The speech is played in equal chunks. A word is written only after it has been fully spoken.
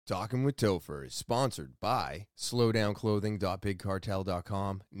Talking with Topher is sponsored by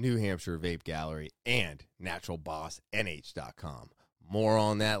slowdownclothing.bigcartel.com, New Hampshire Vape Gallery, and naturalbossnh.com. More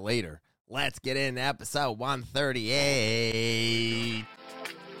on that later. Let's get into episode 138.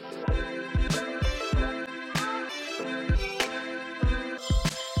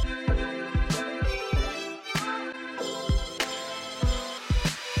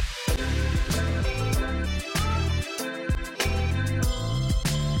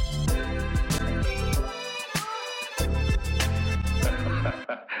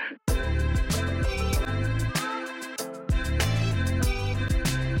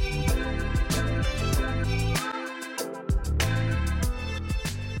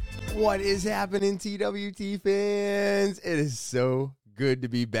 What is happening, TWT fans? It is so good to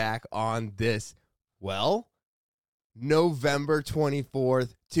be back on this, November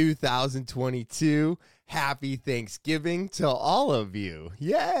 24th, 2022. Happy Thanksgiving to all of you.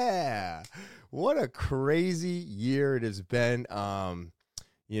 Yeah. What a crazy year it has been. I'm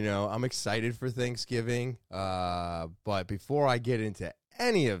excited for Thanksgiving. But before I get into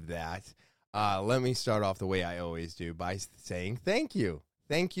any of that, let me start off the way I always do by saying thank you.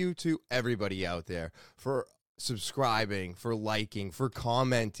 Thank you to everybody out there for subscribing, for liking, for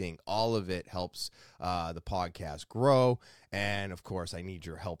commenting. All of it helps the podcast grow. And, of course, I need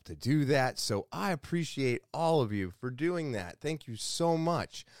your help to do that. So I appreciate all of you for doing that. Thank you so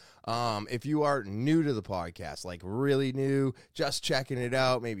much. If you are new to the podcast, like really new, just checking it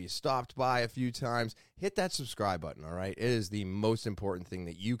out, maybe you stopped by a few times, hit that subscribe button, all right? It is the most important thing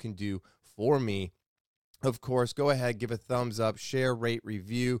that you can do for me. Of course, go ahead, give a thumbs up, share, rate,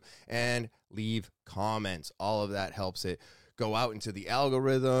 review, and leave comments. All of that helps it go out into the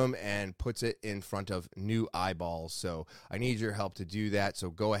algorithm and puts it in front of new eyeballs. So I need your help to do that.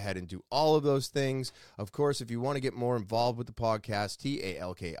 So go ahead and do all of those things. Of course, if you want to get more involved with the podcast,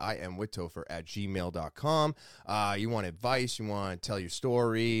 TALKIM with Topher at gmail.com. You want advice, you want to tell your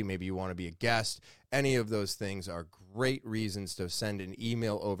story, maybe you want to be a guest. Any of those things are great reasons to send an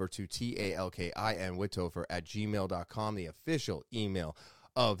email over to TALKIM with Topher at gmail.com, the official email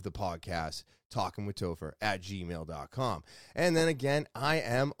of the podcast, Talking with Topher at gmail.com. And then again, I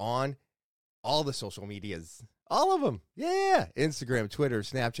am on all the social medias, all of them. Yeah. Instagram, Twitter,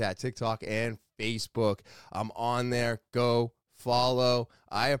 Snapchat, TikTok, and Facebook. I'm on there. Go follow.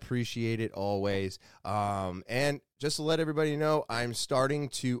 I appreciate it always. And just to let everybody know, I'm starting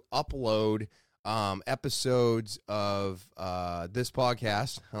to upload episodes of this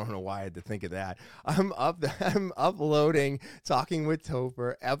podcast. I don't know why I had to think of that. I'm uploading Talking with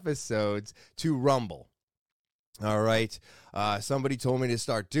Topher episodes to Rumble. All right. Somebody told me to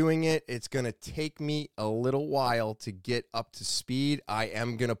start doing it. It's going to take me a little while to get up to speed. I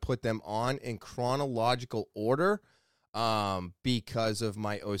am going to put them on in chronological order because of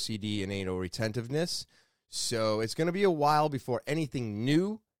my OCD and anal retentiveness. So it's going to be a while before anything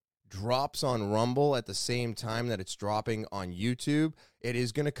new drops on Rumble at the same time that it's dropping on YouTube. It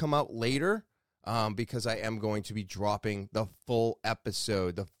is going to come out later because I am going to be dropping the full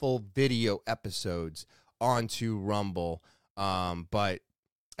episode, the full video episodes onto Rumble. But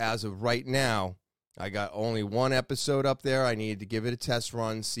as of right now, I got only one episode up there. I needed to give it a test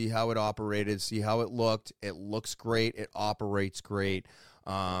run, see how it operated, see how it looked. It looks great. It operates great.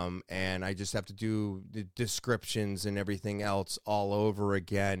 And I just have to do the descriptions and everything else all over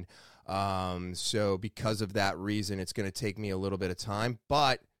again. So because of that reason, it's going to take me a little bit of time,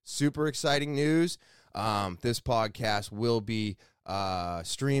 but super exciting news. This podcast will be,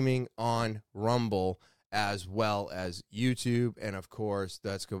 streaming on Rumble as well as YouTube. And of course,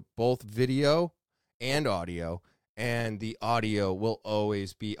 that's both video and audio, and the audio will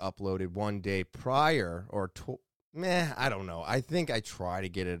always be uploaded one day prior or I don't know. I think I try to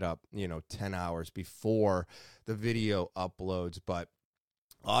get it up, 10 hours before the video uploads, but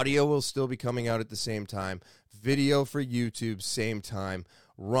audio will still be coming out at the same time. Video for YouTube, same time.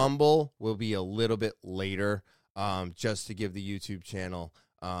 Rumble will be a little bit later, just to give the YouTube channel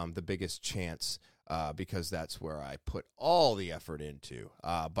the biggest chance, because that's where I put all the effort into.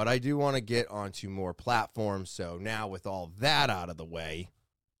 But I do want to get onto more platforms. So now with all that out of the way,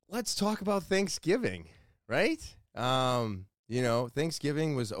 let's talk about Thanksgiving, right?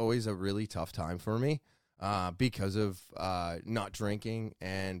 Thanksgiving was always a really tough time for me because of not drinking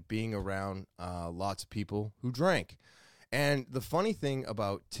and being around lots of people who drank. And the funny thing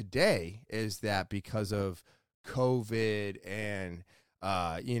about today is that because of COVID and,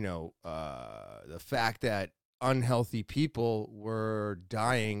 the fact that unhealthy people were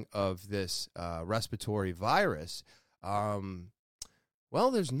dying of this respiratory virus,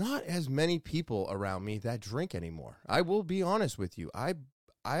 there's not as many people around me that drink anymore. I will be honest with you. I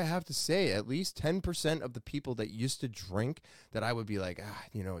I have to say, at least 10% of the people that used to drink that I would be like,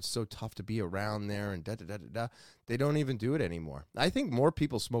 it's so tough to be around there and da-da-da-da-da, they don't even do it anymore. I think more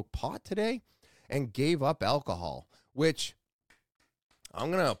people smoke pot today and gave up alcohol, which I'm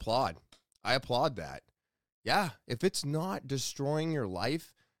going to applaud. I applaud that. Yeah, if it's not destroying your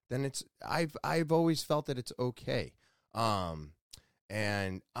life, then I've always felt that it's okay.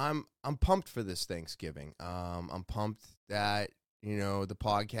 And I'm pumped for this Thanksgiving. I'm pumped that, the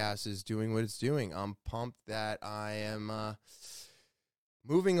podcast is doing what it's doing. I'm pumped that I am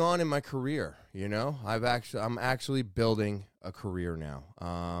moving on in my career. I'm actually building a career now.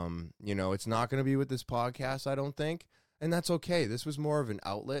 It's not going to be with this podcast, I don't think. And that's okay. This was more of an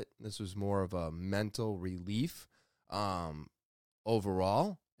outlet. This was more of a mental relief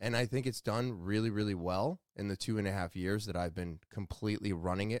overall. And I think it's done really, really well in the 2.5 years that I've been completely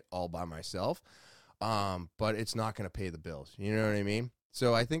running it all by myself. But it's not going to pay the bills. You know what I mean?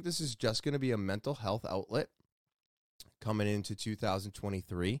 So I think this is just going to be a mental health outlet coming into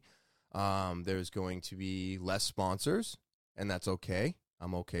 2023. There's going to be less sponsors, and that's okay.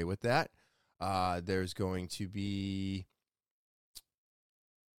 I'm okay with that. There's going to be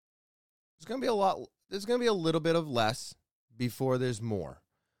a little bit of less before there's more.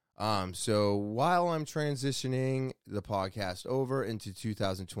 So while I'm transitioning the podcast over into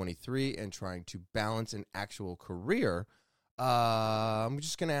 2023 and trying to balance an actual career, I'm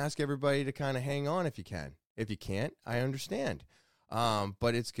just going to ask everybody to kind of hang on if you can. If you can't, I understand.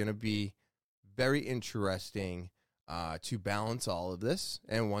 But it's going to be very interesting to balance all of this.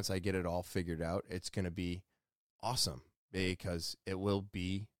 And once I get it all figured out, it's going to be awesome because it will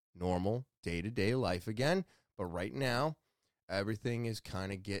be normal day-to-day life again. But right now, everything is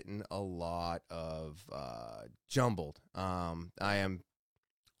kind of getting a lot of jumbled. I am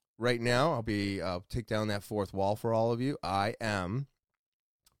right now, I'll take down that fourth wall for all of you. I am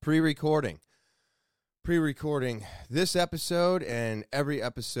pre-recording this episode and every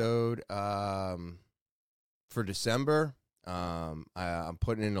episode for December. I'm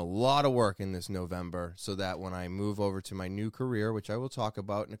putting in a lot of work in this November so that when I move over to my new career, which I will talk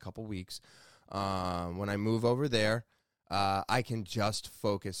about in a couple weeks, when I move over there, I can just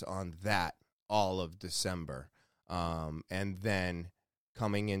focus on that all of December. And then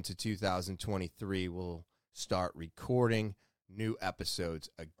coming into 2023, we'll start recording new episodes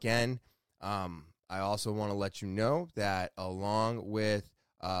again. I also want to let you know that along with,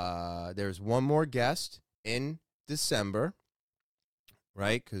 there's one more guest in December,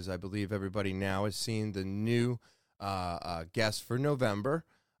 right? Because I believe everybody now has seen the new guest for November.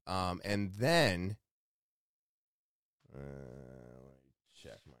 And then, let me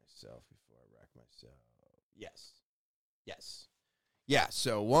check myself before I wreck myself. Yes. Yeah,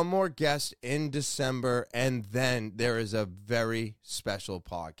 so one more guest in December, and then there is a very special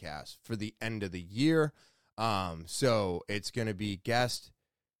podcast for the end of the year. So it's going to be guest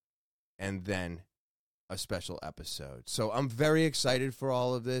and then a special episode. So I'm very excited for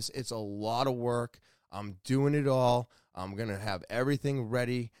all of this. It's a lot of work. I'm doing it all. I'm going to have everything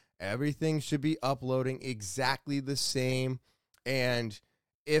ready. Everything should be uploading exactly the same. And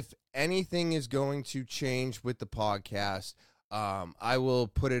if anything is going to change with the podcast, I will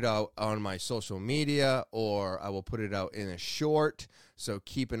put it out on my social media or I will put it out in a short. So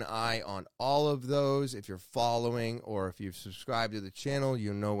keep an eye on all of those. If you're following or if you've subscribed to the channel,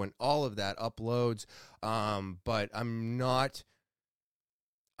 you know when all of that uploads. But I'm not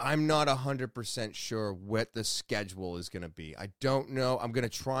 100% sure what the schedule is going to be. I don't know. I'm going to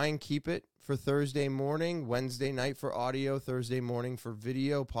try and keep it for Thursday morning, Wednesday night for audio, Thursday morning for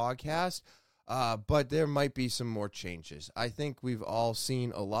video podcast. But there might be some more changes. I think we've all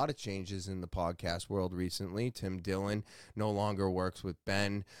seen a lot of changes in the podcast world recently. Tim Dillon no longer works with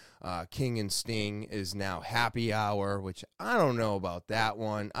Ben. King and Sting is now Happy Hour, which I don't know about that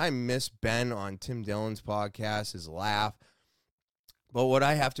one. I miss Ben on Tim Dillon's podcast, his laugh. But what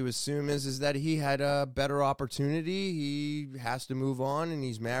I have to assume is that he had a better opportunity. He has to move on, and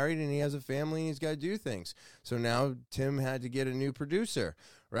he's married, and he has a family, and he's got to do things. So now Tim had to get a new producer,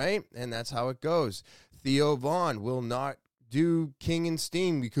 right? And that's how it goes. Theo Vaughn will not do King and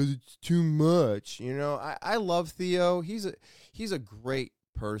Sting because it's too much. You know, I love Theo. He's a great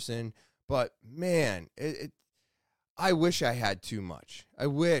person, but man, I wish I had too much. I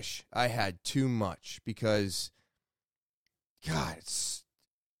wish I had too much because, God,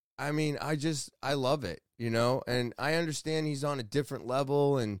 I love it, you know, and I understand he's on a different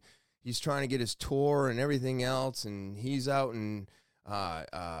level and he's trying to get his tour and everything else. And he's out in, I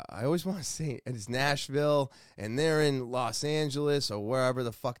always want to say it's Nashville and they're in Los Angeles or wherever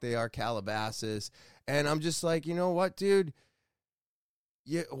the fuck they are, Calabasas. And I'm just like, you know what, dude,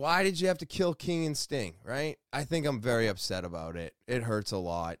 why did you have to kill King and Sting, right? I think I'm very upset about it. It hurts a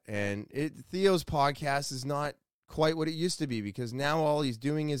lot. And Theo's podcast is not quite what it used to be, because now all he's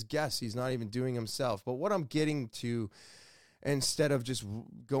doing is guests. He's not even doing himself. But what I'm getting to, instead of just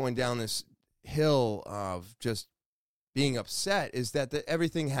going down this hill of just being upset, is that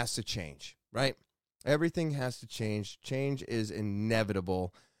everything has to change, right? Everything has to change. Change is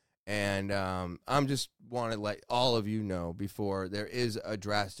inevitable. And I'm just want to let all of you know, before there is a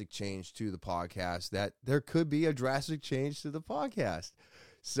drastic change to the podcast, that there could be a drastic change to the podcast.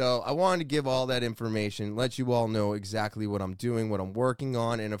 So I wanted to give all that information, let you all know exactly what I'm doing, what I'm working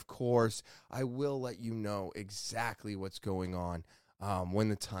on. And of course, I will let you know exactly what's going on when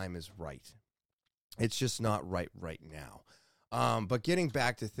the time is right. It's just not right now. But getting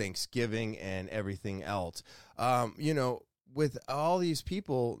back to Thanksgiving and everything else, with all these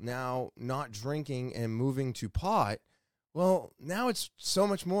people now not drinking and moving to pot, well, now it's so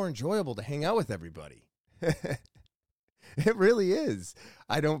much more enjoyable to hang out with everybody. It really is.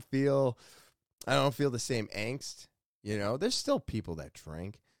 I don't feel the same angst. There's still people that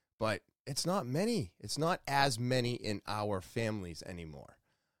drink, but it's not many. It's not as many in our families anymore.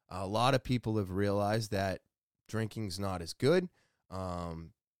 A lot of people have realized that drinking's not as good, and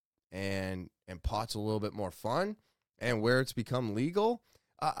pot's a little bit more fun. And where it's become legal,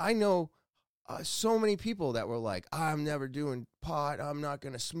 I know so many people that were like, I'm never doing pot. I'm not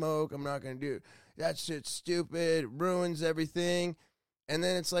going to smoke. I'm not going to do that. Shit's stupid. It ruins everything. And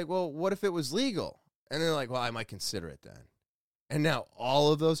then it's like, well, what if it was legal? And they're like, well, I might consider it then. And now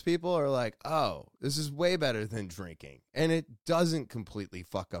all of those people are like, oh, this is way better than drinking. And it doesn't completely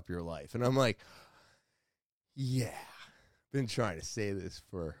fuck up your life. And I'm like, yeah, been trying to say this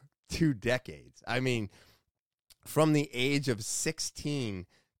for 2 decades. I mean, from the age of 16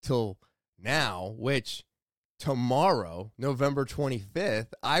 till now, which tomorrow, November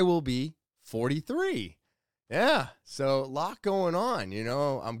 25th, I will be 43. Yeah, so a lot going on.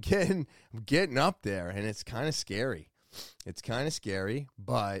 I'm getting up there, and it's kind of scary. It's kind of scary,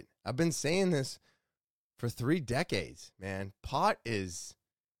 but I've been saying this for 3 decades, man. Pot is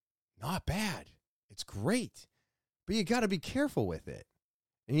not bad. It's great, but you got to be careful with it,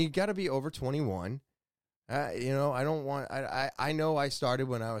 and you got to be over 21. I don't want, I know I started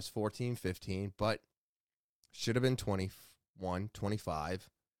when I was 14, 15, but should have been 21, 25.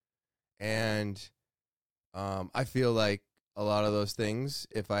 And I feel like a lot of those things,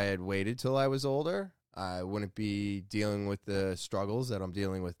 if I had waited till I was older, I wouldn't be dealing with the struggles that I'm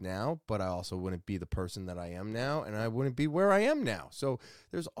dealing with now, but I also wouldn't be the person that I am now, and I wouldn't be where I am now. So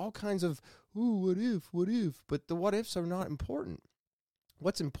there's all kinds of, what if, but the what ifs are not important.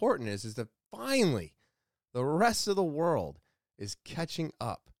 What's important is that finally, the rest of the world is catching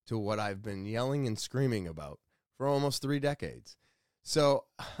up to what I've been yelling and screaming about for almost 3 decades. So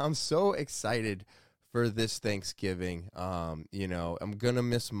I'm so excited for this Thanksgiving. I'm going to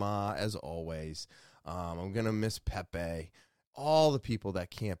miss Ma as always. I'm going to miss Pepe. All the people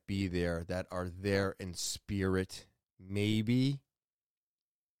that can't be there, that are there in spirit. Maybe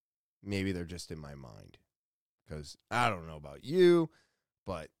they're just in my mind. Because I don't know about you,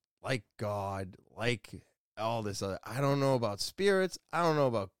 but like God, like all this other, I don't know about spirits, I don't know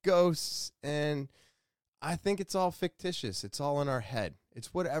about ghosts, and I think it's all fictitious. It's all in our head.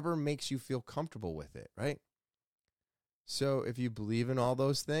 It's whatever makes you feel comfortable with it, right? So if you believe in all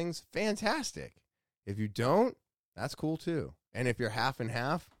those things, fantastic. If you don't, that's cool too. And if you're half and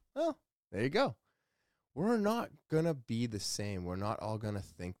half, well, there you go. We're not going to be the same. We're not all going to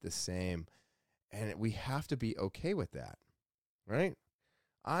think the same. And we have to be okay with that, right?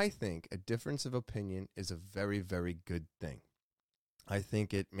 I think a difference of opinion is a very, very good thing. I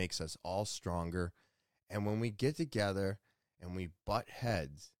think it makes us all stronger. And when we get together and we butt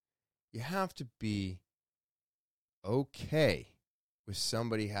heads, you have to be okay with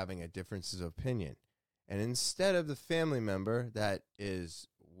somebody having a difference of opinion. And instead of the family member that is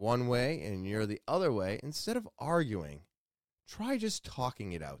one way and you're the other way, instead of arguing, try just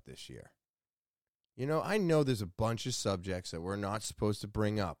talking it out this year. I know there's a bunch of subjects that we're not supposed to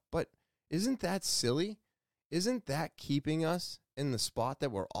bring up, but isn't that silly? Isn't that keeping us in the spot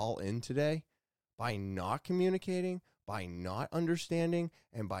that we're all in today? By not communicating, by not understanding,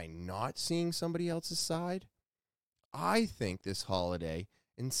 and by not seeing somebody else's side? I think this holiday,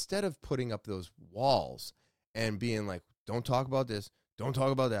 instead of putting up those walls and being like, don't talk about this, don't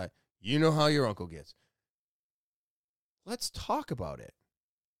talk about that, you know how your uncle gets. Let's talk about it.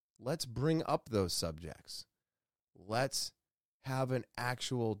 Let's bring up those subjects. Let's have an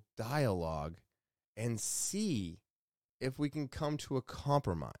actual dialogue and see if we can come to a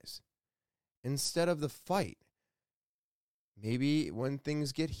compromise instead of the fight. maybe when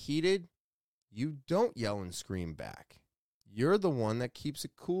things get heated, you don't yell and scream back. You're the one that keeps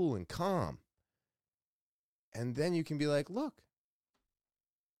it cool and calm. And then you can be like, look,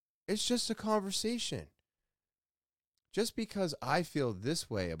 it's just a conversation. Just because I feel this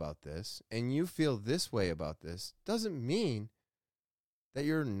way about this and you feel this way about this doesn't mean that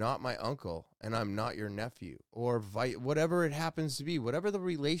you're not my uncle and I'm not your nephew, or whatever it happens to be, whatever the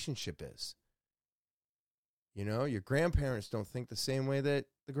relationship is. You know, your grandparents don't think the same way that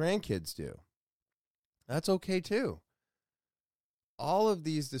the grandkids do. That's okay too. All of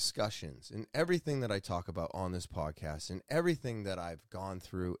these discussions and everything that I talk about on this podcast and everything that I've gone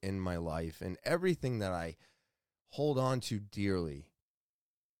through in my life and everything that I hold on to dearly.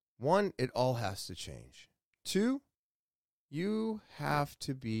 One, it all has to change. Two, you have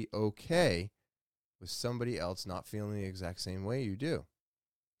to be okay with somebody else not feeling the exact same way you do.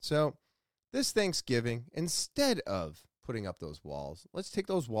 So this Thanksgiving, instead of putting up those walls, let's take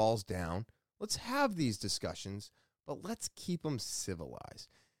those walls down. Let's have these discussions, but let's keep them civilized.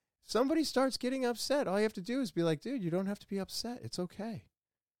 If somebody starts getting upset, all you have to do is be like, dude, you don't have to be upset. It's okay.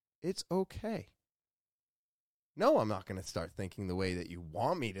 It's okay. No, I'm not going to start thinking the way that you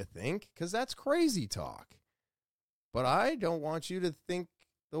want me to think, because that's crazy talk. But I don't want you to think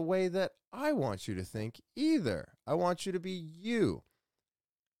the way that I want you to think either. I want you to be you.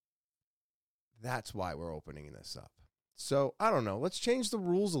 That's why we're opening this up. So, I don't know. Let's change the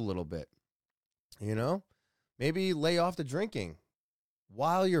rules a little bit. You know, maybe lay off the drinking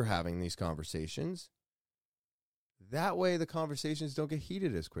while you're having these conversations. That way the conversations don't get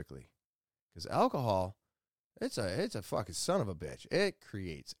heated as quickly. Because alcohol, it's a fucking son of a bitch. It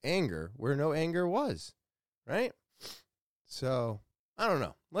creates anger where no anger was, right? So, I don't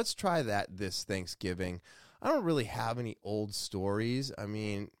know. Let's try that this Thanksgiving. I don't really have any old stories. I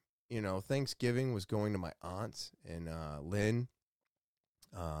mean, you know, Thanksgiving was going to my aunt's in Lynn,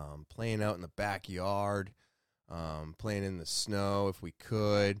 playing out in the backyard, playing in the snow if we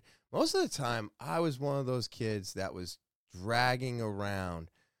could. Most of the time, I was one of those kids that was dragging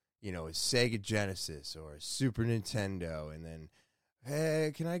around, you know, a Sega Genesis or a Super Nintendo, and then,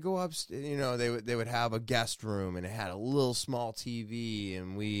 hey, can I go upstairs? You know, they would have a guest room, and it had a little small TV,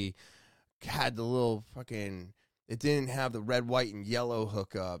 and we had the little fucking, it didn't have the red, white, and yellow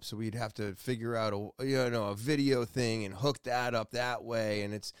hookup, so we'd have to figure out a video thing and hook that up that way,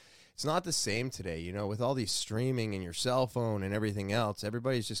 and it's not the same today, you know, with all these streaming and your cell phone and everything else.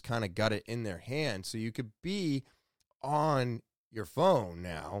 Everybody's just kind of got it in their hand, so you could be on your phone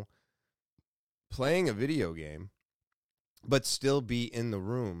now playing a video game, but still be in the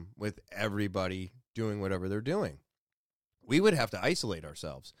room with everybody doing whatever they're doing. We would have to isolate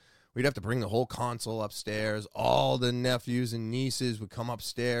ourselves. We'd have to bring the whole console upstairs. All the nephews and nieces would come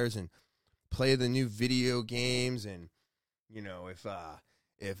upstairs and play the new video games. And, you know,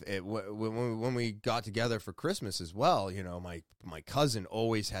 when we got together for Christmas as well, you know, my cousin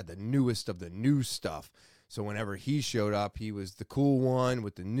always had the newest of the new stuff. So whenever he showed up, he was the cool one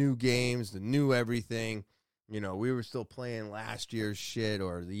with the new games, the new everything. You know, we were still playing last year's shit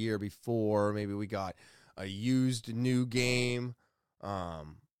or the year before. Maybe we got a used new game.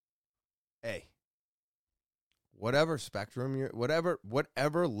 Hey, whatever spectrum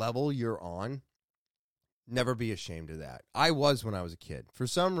whatever level you're on, never be ashamed of that. I was when I was a kid. For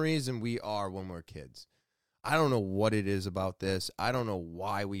some reason, we are when we're kids. I don't know what it is about this. I don't know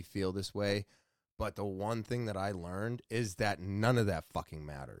why we feel this way. But the one thing that I learned is that none of that fucking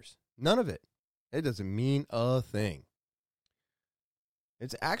matters. None of it. It doesn't mean a thing.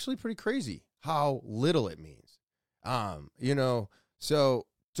 It's actually pretty crazy how little it means. You know, so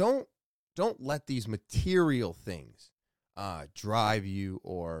don't let these material things drive you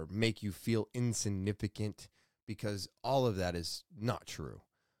or make you feel insignificant, because all of that is not true.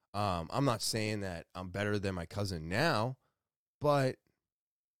 I'm not saying that I'm better than my cousin now, but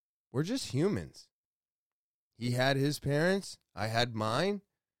we're just humans. He had his parents, I had mine,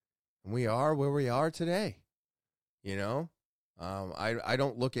 and we are where we are today. You know, I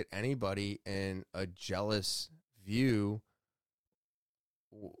don't look at anybody in a jealous view.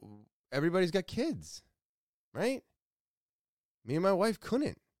 Everybody's got kids, right? Me and my wife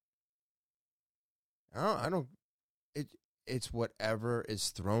couldn't. It's whatever is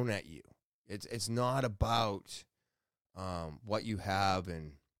thrown at you. It's not about what you have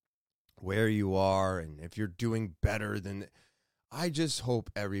and where you are and if you're doing better than. I just hope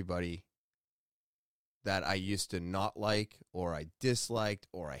everybody that I used to not like or I disliked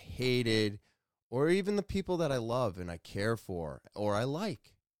or I hated, or even the people that I love and I care for or I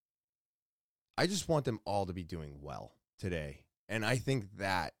like, I just want them all to be doing well today. And I think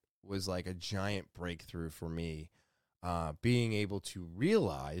that was like a giant breakthrough for me being able to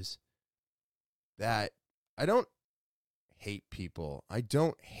realize that I don't hate people. I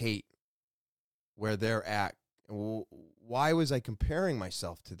don't hate where they're at. Why was I comparing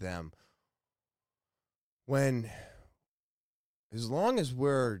myself to them when, as long as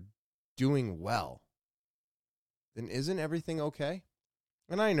we're doing well, then isn't everything okay?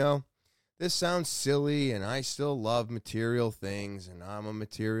 And I know this sounds silly, and I still love material things, and I'm a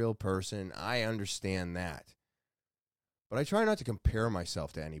material person. I understand that. But I try not to compare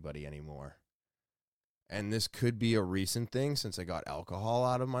myself to anybody anymore. And this could be a recent thing since I got alcohol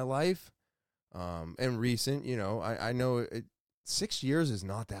out of my life. And recent, I know 6 years is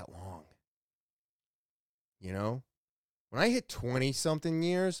not that long. When I hit 20-something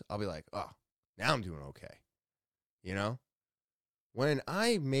years, I'll be like, oh, now I'm doing okay. When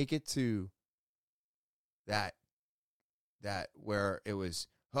I make it to that where it was,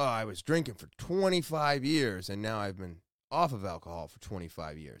 I was drinking for 25 years, and now I've been off of alcohol for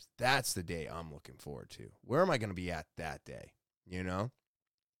 25 years. That's the day I'm looking forward to. Where am I going to be at that day?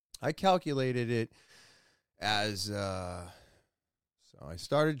 I calculated it as, so I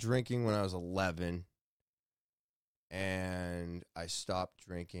started drinking when I was 11, and I stopped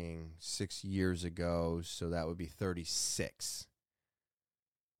drinking 6 years ago, so that would be 36.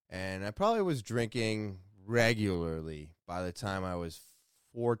 And I probably was drinking regularly by the time I was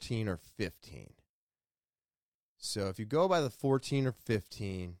 14 or 15. So if you go by the 14 or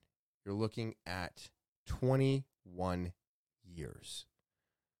 15, you're looking at 21 years.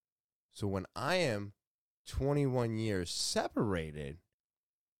 So when I am 21 years separated,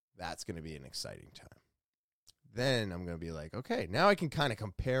 that's going to be an exciting time. Then I'm going to be like, okay, now I can kind of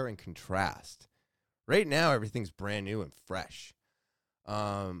compare and contrast. Right now, everything's brand new and fresh.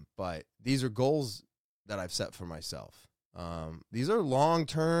 But these are goals that I've set for myself. These are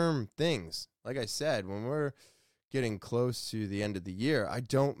long-term things. Like I said, when we're getting close to the end of the year, I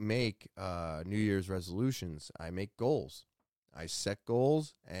don't make New Year's resolutions. I make goals. I set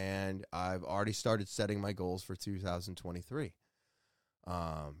goals, and I've already started setting my goals for 2023.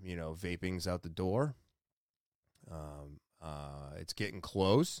 Vaping's out the door. It's getting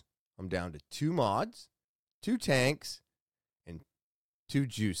close. I'm down to 2 mods, 2 tanks, and 2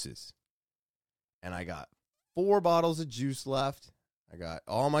 juices. And I got 4 bottles of juice left. I got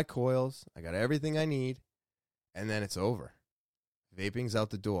all my coils. I got everything I need. And then it's over. Vaping's out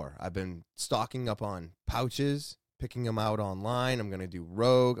the door. I've been stocking up on pouches, picking them out online. I'm going to do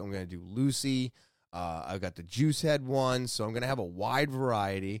Rogue. I'm going to do Lucy. I've got the Juice Head one. So I'm going to have a wide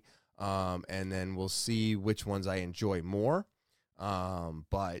variety. And then we'll see which ones I enjoy more.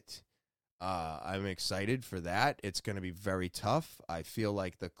 But I'm excited for that. It's going to be very tough. I feel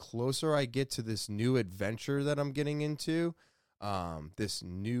like the closer I get to this new adventure that I'm getting into, this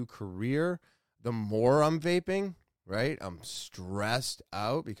new career, the more I'm vaping, right? I'm stressed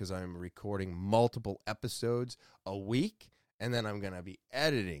out because I'm recording multiple episodes a week, and then I'm going to be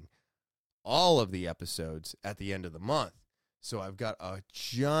editing all of the episodes at the end of the month. So I've got a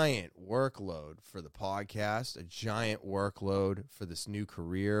giant workload for the podcast, a giant workload for this new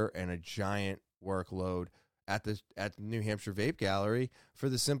career, and a giant workload at the New Hampshire Vape Gallery for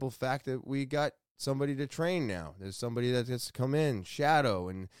the simple fact that we got somebody to train now. There's somebody that gets to come in, shadow,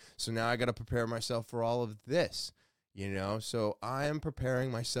 and so now I got to prepare myself for all of this, So I am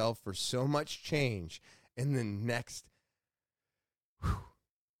preparing myself for so much change in the next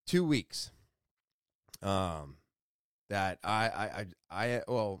 2 weeks. That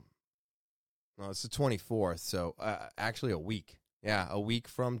it's the 24th, so actually a week. Yeah, a week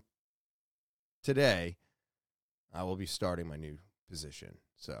from today, I will be starting my new position.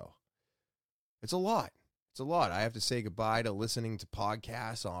 So it's a lot. It's a lot. I have to say goodbye to listening to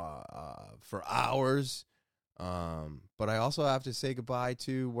podcasts for hours, but I also have to say goodbye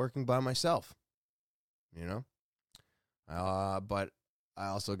to working by myself, But I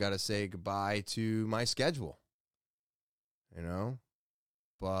also got to say goodbye to my schedule.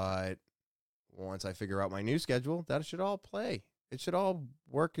 But once I figure out my new schedule, that should all play. It should all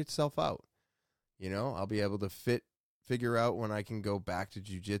work itself out. I'll be able to figure out when I can go back to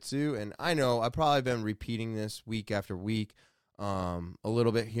jiu-jitsu. And I know I've probably been repeating this week after week, a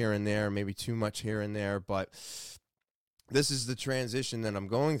little bit here and there, maybe too much here and there, but this is the transition that I'm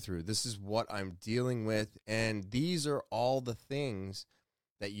going through. This is what I'm dealing with. And these are all the things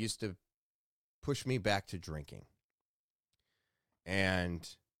that used to push me back to drinking. And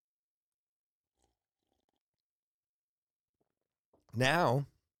now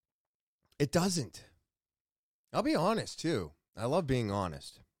it doesn't. I'll be honest, too. I love being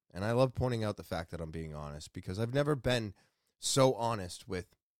honest. And I love pointing out the fact that I'm being honest because I've never been so honest with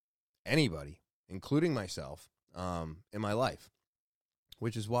anybody, including myself, in my life,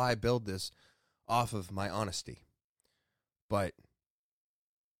 which is why I build this off of my honesty. But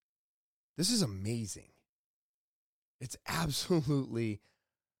this is amazing. It's absolutely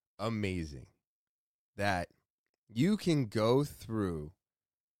amazing that you can go through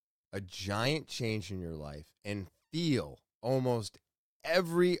a giant change in your life and feel almost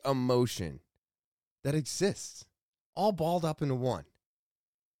every emotion that exists, all balled up into one.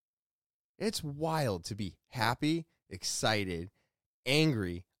 It's wild to be happy, excited,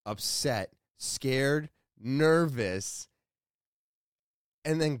 angry, upset, scared, nervous,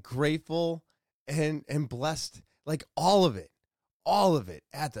 and then grateful and blessed. Like all of it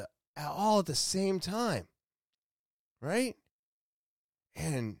at the same time. Right?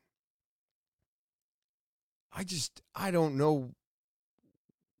 And I don't know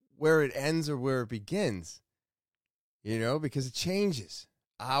where it ends or where it begins, because it changes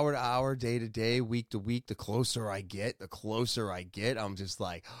hour to hour, day to day, week to week. The closer I get, I'm just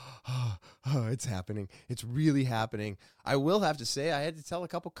like, oh, it's happening. It's really happening. I will have to say I had to tell a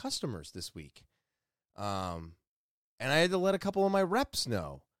couple customers this week. And I had to let a couple of my reps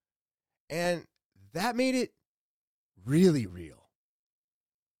know. And that made it really real.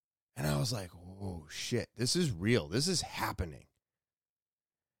 And I was like, oh, shit, this is real. This is happening.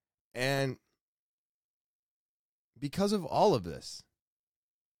 And because of all of this,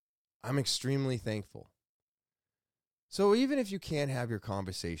 I'm extremely thankful. So even if you can't have your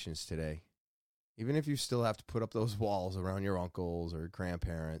conversations today, even if you still have to put up those walls around your uncles or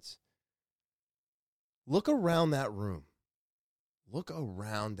grandparents, look around that room. Look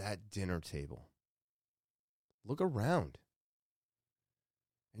around that dinner table. Look around.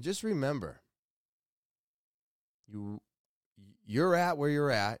 And just remember, you're at where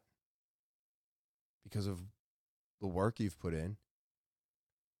you're at because of the work you've put in.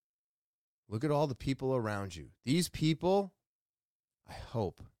 Look at all the people around you. These people, I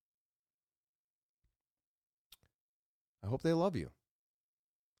hope they love you.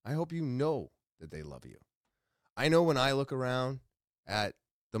 I hope you know that they love you. I know when I look around at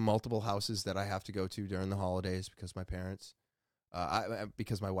the multiple houses that I have to go to during the holidays because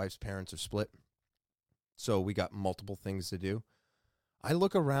because my wife's parents are split, so we got multiple things to do. I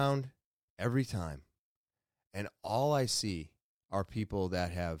look around every time, and all I see are people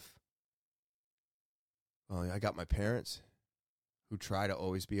that have, I got my parents who try to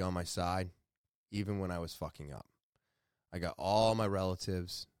always be on my side, even when I was fucking up. I got all my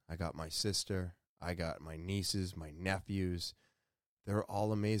relatives. I got my sister. I got my nieces, my nephews. They're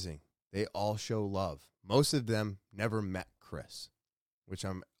all amazing. They all show love. Most of them never met Chris, which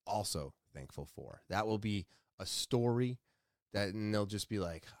I'm also thankful for. That will be a story and they'll just be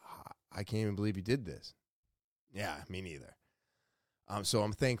like, I can't even believe you did this. Yeah, me neither. So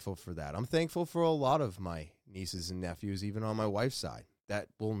I'm thankful for that. I'm thankful for a lot of my nieces and nephews, even on my wife's side, that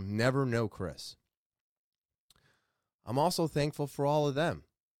will never know Chris. I'm also thankful for all of them.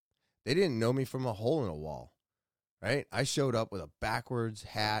 They didn't know me from a hole in a wall, right? I showed up with a backwards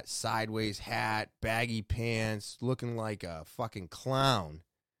hat, sideways hat, baggy pants, looking like a fucking clown.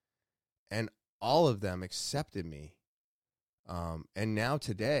 And all of them accepted me. And now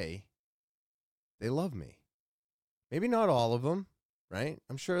today, they love me. Maybe not all of them, right?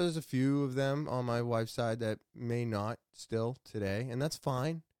 I'm sure there's a few of them on my wife's side that may not still today, and that's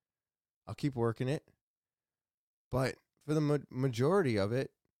fine. I'll keep working it. But for the majority of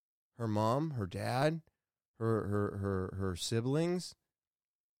it, her mom, her dad, her siblings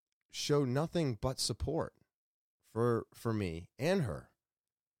show nothing but support for me and her.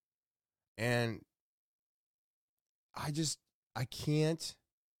 And I can't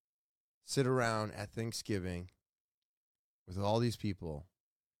sit around at Thanksgiving with all these people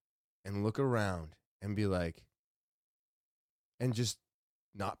and look around and be like, and just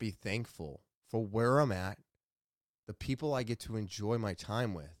not be thankful for where I'm at, the people I get to enjoy my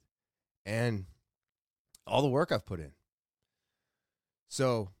time with, and all the work I've put in.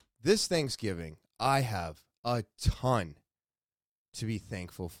 So this Thanksgiving, I have a ton to be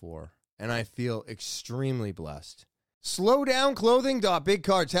thankful for, and I feel extremely blessed.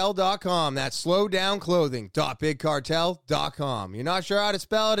 Slowdownclothing.bigcartel.com. That's slowdownclothing.bigcartel.com. You're not sure how to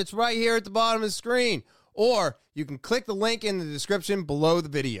spell it? It's right here at the bottom of the screen. Or you can click the link in the description below the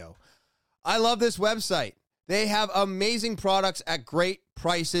video. I love this website. They have amazing products at great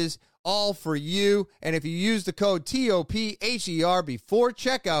prices, all for you. And if you use the code TOPHER before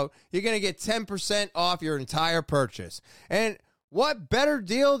checkout, you're going to get 10% off your entire purchase. And what better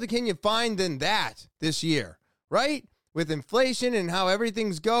deal can you find than that this year, right? With inflation and how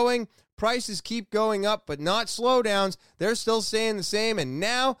everything's going, prices keep going up, but not slowdowns. They're still staying the same, and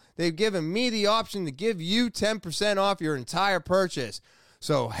now they've given me the option to give you 10% off your entire purchase.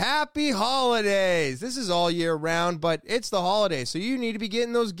 So happy holidays. This is all year round, but it's the holidays, so you need to be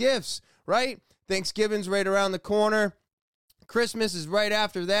getting those gifts, right? Thanksgiving's right around the corner. Christmas is right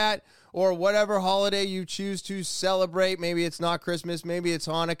after that, or whatever holiday you choose to celebrate. Maybe it's not Christmas, maybe it's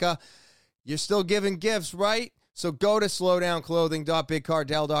Hanukkah. You're still giving gifts, right? So go to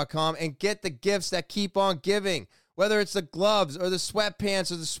slowdownclothing.bigcartel.com and get the gifts that keep on giving. Whether it's the gloves or the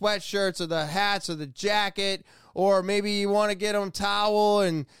sweatpants or the sweatshirts or the hats or the jacket, or maybe you want to get them towel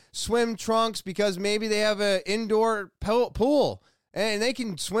and swim trunks because maybe they have an indoor pool and they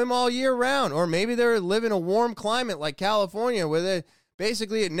can swim all year round. Or maybe they're living a warm climate like California where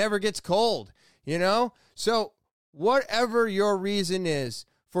basically it never gets cold, you know? So whatever your reason is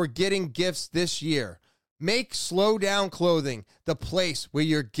for getting gifts this year, make Slow Down Clothing the place where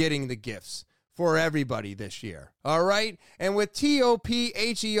you're getting the gifts for everybody this year. All right? And with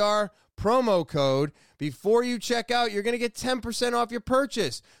TOPHER promo code, before you check out, you're going to get 10% off your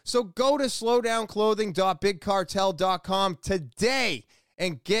purchase. So go to slowdownclothing.bigcartel.com today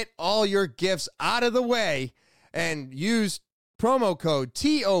and get all your gifts out of the way and use promo code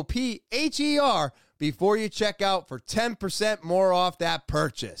TOPHER before you check out for 10% more off that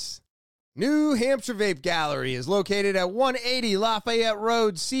purchase. New Hampshire Vape Gallery is located at 180 Lafayette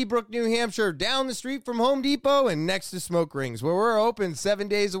Road, Seabrook, New Hampshire, down the street from Home Depot and next to Smoke Rings, where we're open 7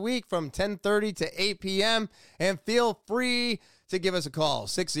 days a week from 10:30 to 8 p.m. And feel free to give us a call,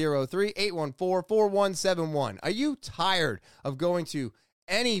 603-814-4171. Are you tired of going to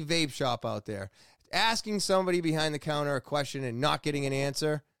any vape shop out there, asking somebody behind the counter a question and not getting an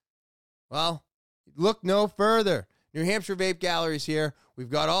answer? Well, look no further. New Hampshire Vape Gallery is here. We've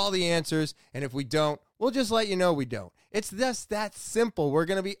got all the answers, and if we don't, we'll just let you know we don't. It's just that simple. We're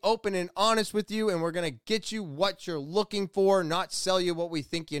going to be open and honest with you, and we're going to get you what you're looking for, not sell you what we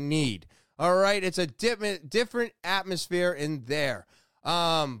think you need. All right? It's a different atmosphere in there.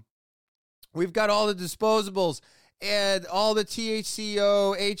 We've got all the disposables and all the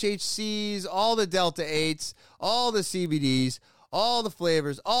THCO, HHCs, all the Delta 8s, all the CBDs, all the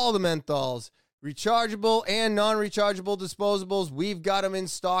flavors, all the menthols, rechargeable and non-rechargeable disposables. We've got them in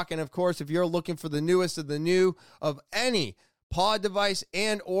stock. And of course, if you're looking for the newest of the new of any pod device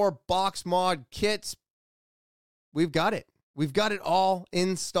and or box mod kits, we've got it. We've got it all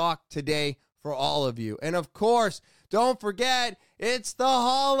in stock today for all of you. And of course, don't forget, it's the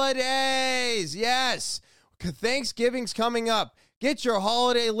holidays. Yes, Thanksgiving's coming up. Get your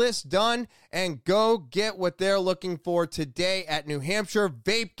holiday list done and go get what they're looking for today at New Hampshire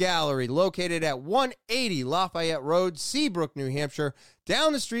Vape Gallery, located at 180 Lafayette Road, Seabrook, New Hampshire,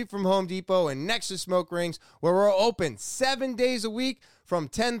 down the street from Home Depot and next to Smoke Rings, where we're open 7 days a week from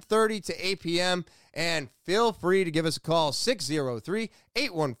 10:30 to 8 p.m. And feel free to give us a call,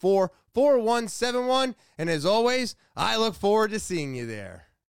 603-814-4171. And as always, I look forward to seeing you there.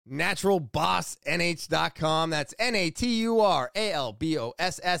 NaturalBossNH.com. That's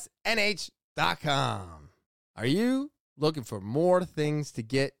NaturalBossNH.com. Are you looking for more things to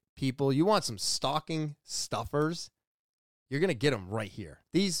get people? You want some stocking stuffers? You're going to get them right here.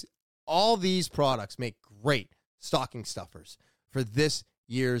 All these products make great stocking stuffers for this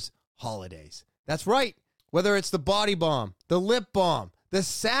year's holidays. That's right. Whether it's the body balm, the lip balm, the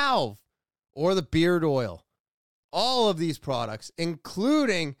salve, or the beard oil. All of these products,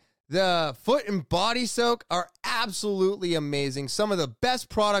 including the foot and body soak, are absolutely amazing. Some of the best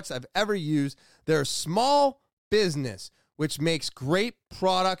products I've ever used. They're small business, which makes great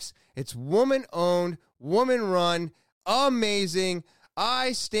products. It's woman-owned, woman-run, amazing.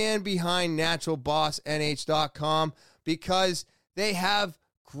 I stand behind NaturalBossNH.com because they have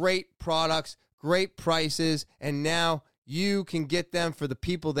great products, great prices, and now you can get them for the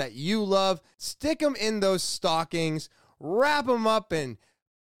people that you love. Stick them in those stockings, wrap them up, and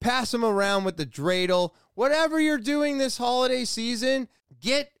pass them around with the dreidel. Whatever you're doing this holiday season,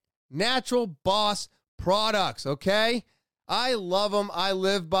 get Natural Boss products, okay? I love them. I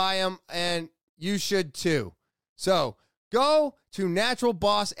live by them, and you should too. So go to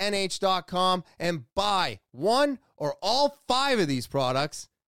NaturalBossNH.com and buy one or all 5 of these products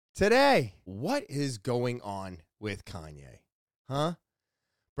today. What is going on with Kanye? Huh?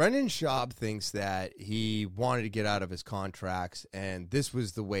 Brendan Schaub thinks that he wanted to get out of his contracts, and this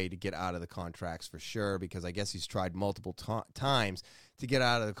was the way to get out of the contracts for sure, because I guess he's tried multiple times to get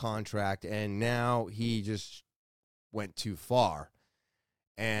out of the contract, and now he just went too far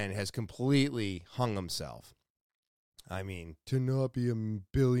and has completely hung himself. I mean, to not be a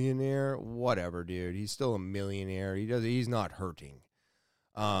billionaire, whatever, dude. He's still a millionaire. He's not hurting.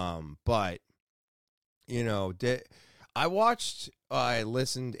 But I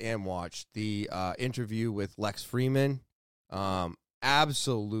listened and watched the interview with Lex Freeman.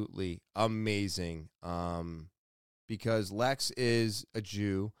 Absolutely amazing. Because Lex is a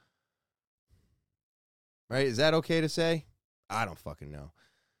Jew, right? Is that okay to say? I don't fucking know.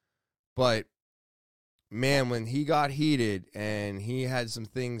 But man, when he got heated and he had some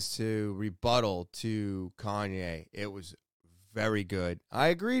things to rebuttal to Kanye, it was very good. I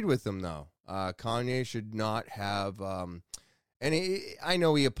agreed with him, though. Kanye should not have, I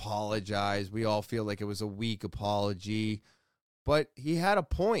know he apologized. We all feel like it was a weak apology, but he had a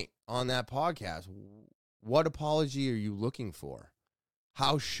point on that podcast. What apology are you looking for?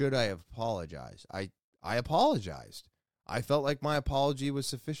 How should I have apologized? I apologized. I felt like my apology was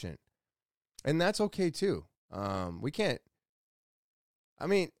sufficient. And that's okay, too. We can't, I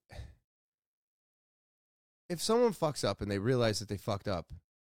mean, if someone fucks up and they realize that they fucked up,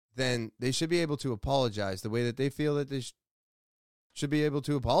 then they should be able to apologize the way that they feel that they should be able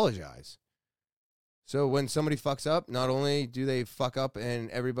to apologize. So when somebody fucks up, not only do they fuck up and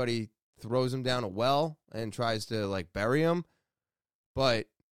everybody throws them down a well and tries to like bury them, but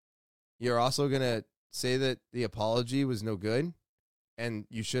you're also going to say that the apology was no good and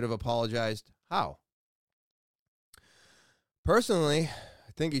you should have apologized. How? Personally,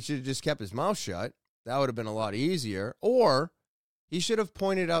 I think he should have just kept his mouth shut. That would have been a lot easier. Or he should have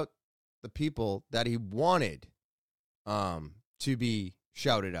pointed out the people that he wanted to be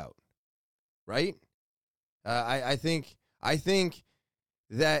shouted out. Right? I think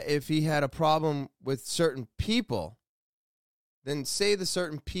that if he had a problem with certain people, then say the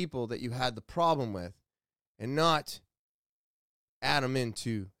certain people that you had the problem with and not add them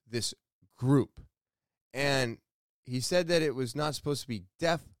into this group. And he said that it was not supposed to be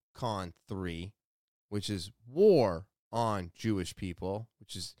DEFCON 3, which is war on Jewish people,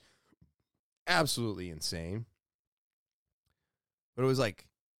 which is absolutely insane. But it was like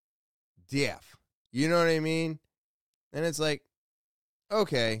DEF. You know what I mean? And it's like,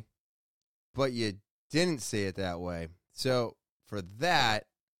 okay, but you didn't say it that way. So for that,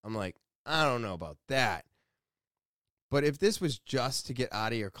 I'm like, I don't know about that. But if this was just to get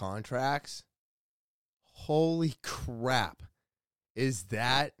out of your contracts, holy crap. Is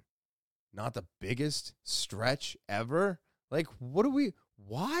that not the biggest stretch ever? Like,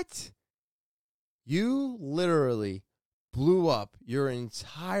 what? You literally blew up your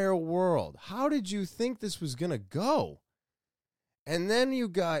entire world. How did you think this was going to go? And then you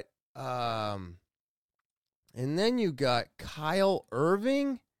got Kyle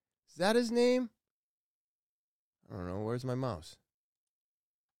Irving. Is that his name? I don't know. Where's my mouse?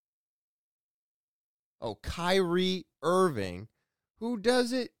 Oh, Kyrie Irving, who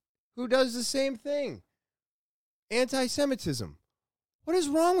does the same thing. Anti-Semitism. What is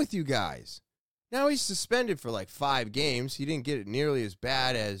wrong with you guys? Now he's suspended for like 5 games. He didn't get it nearly as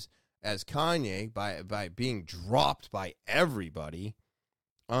bad as Kanye by being dropped by everybody.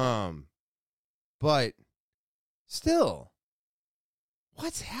 But still,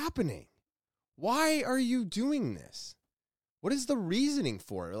 what's happening? Why are you doing this? What is the reasoning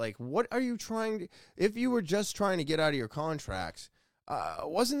for it? Like, what are you trying to... If you were just trying to get out of your contracts,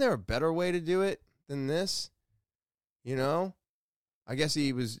 wasn't there a better way to do it than this? You know? I guess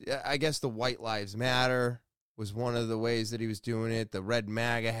the White Lives Matter was one of the ways that he was doing it. The red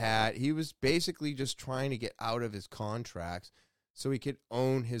MAGA hat. He was basically just trying to get out of his contracts so he could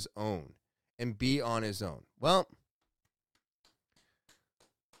own his own and be on his own. Well,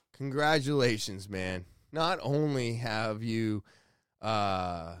 congratulations, man. Not only have you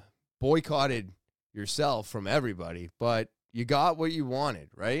boycotted yourself from everybody, but you got what you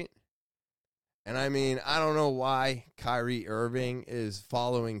wanted, right? And I mean, I don't know why Kyrie Irving is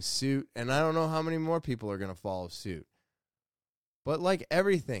following suit, and I don't know how many more people are going to follow suit. But like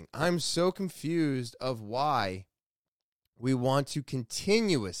everything, I'm so confused of why we want to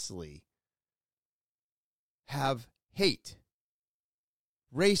continuously have hate,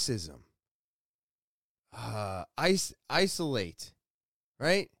 racism, isolate,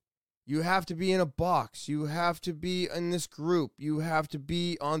 right? You have to be in a box. You have to be in this group. You have to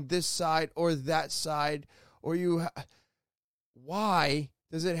be on this side or that side, or why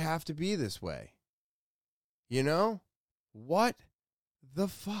does it have to be this way? You know? What the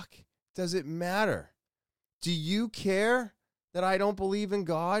fuck does it matter? Do you care that I don't believe in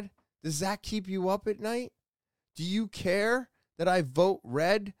God? Does that keep you up at night? Do you care that I vote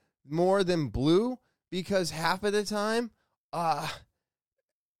red more than blue? Because half of the time, I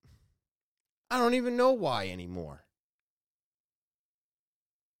don't even know why anymore.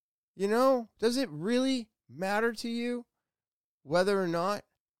 You know, does it really matter to you? whether or not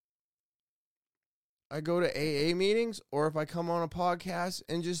I go to AA meetings or if I come on a podcast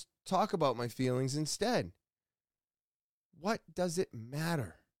and just talk about my feelings instead. What does it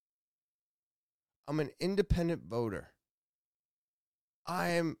matter? I'm an independent voter. I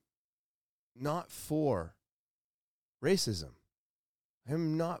am not for racism. I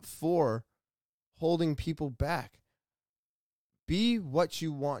am not for holding people back. Be what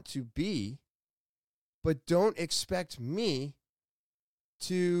you want to be, but don't expect me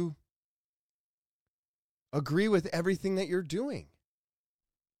to agree with everything that you're doing.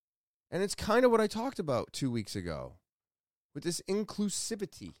 And it's kind of what I talked about 2 weeks ago with this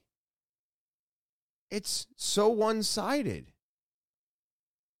inclusivity. It's so one-sided.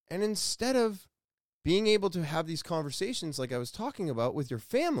 And instead of being able to have these conversations like I was talking about with your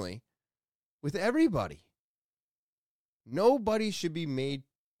family, with everybody, nobody should be made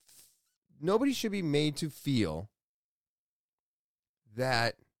to feel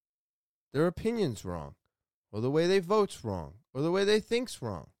that their opinion's wrong, or the way they vote's wrong, or the way they think's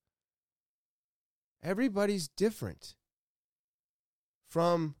wrong. Everybody's different.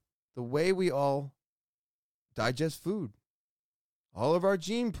 From the way we all digest food, all of our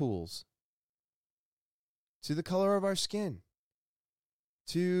gene pools, to the color of our skin,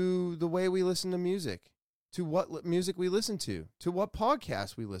 to the way we listen to music, to what music we listen to what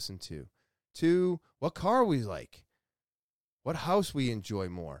podcasts we listen to what car we like, what house we enjoy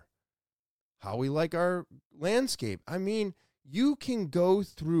more, how we like our landscape. I mean, you can go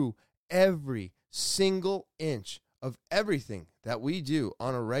through every single inch of everything that we do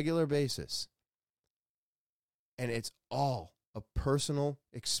on a regular basis, and it's all a personal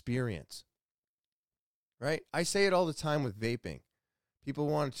experience, right? I say it all the time with vaping. People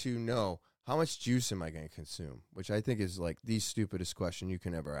want to know, how much juice am I going to consume? Which I think is like the stupidest question you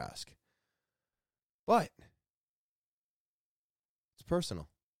can ever ask. But it's personal.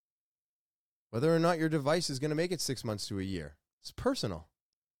 Whether or not your device is going to make it 6 months to a year, it's personal.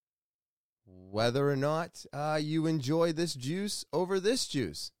 Whether or not you enjoy this juice over this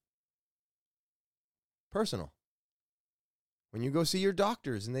juice, personal. When you go see your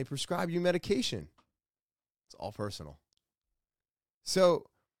doctors and they prescribe you medication, it's all personal. So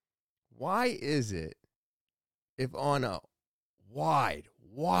why is it, if on a wide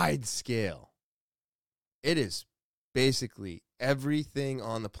scale, it is basically everything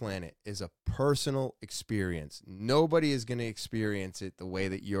on the planet is a personal experience. Nobody is going to experience it the way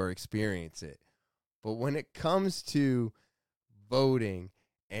that you're experiencing it. But when it comes to voting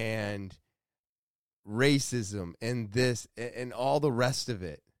and racism and this and all the rest of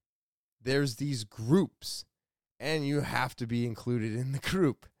it, there's these groups, and you have to be included in the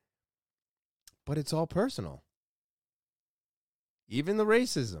group. But it's all personal. Even the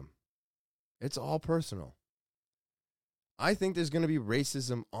racism, it's all personal. I think there's going to be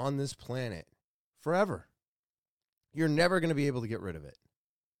racism on this planet forever. You're never going to be able to get rid of it.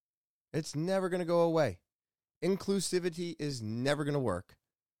 It's never going to go away. Inclusivity is never going to work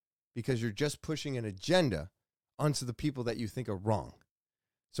because you're just pushing an agenda onto the people that you think are wrong.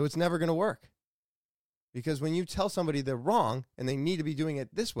 So it's never going to work. Because when you tell somebody they're wrong and they need to be doing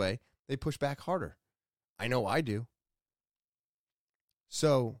it this way, they push back harder. I know I do.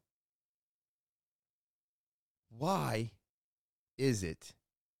 So why is it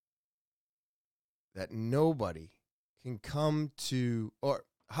that nobody can come to, or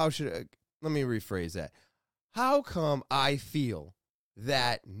let me rephrase that. How come I feel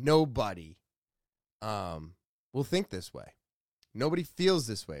that nobody will think this way? Nobody feels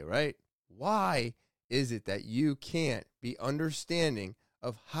this way, right? Why is it that you can't be understanding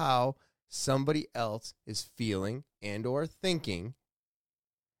of how somebody else is feeling and or thinking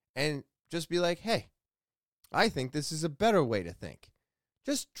and just be like, hey, I think this is a better way to think.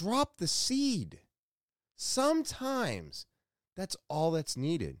 Just drop the seed. Sometimes that's all that's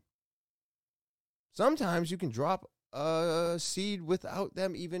needed. Sometimes you can drop a seed without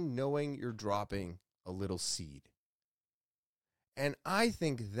them even knowing you're dropping a little seed. And I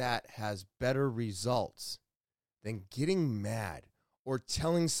think that has better results than getting mad or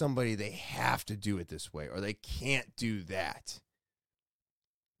telling somebody they have to do it this way or they can't do that.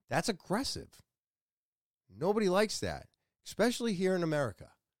 That's aggressive. Nobody likes that, especially here in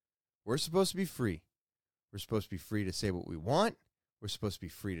America. We're supposed to be free. We're supposed to be free to say what we want. We're supposed to be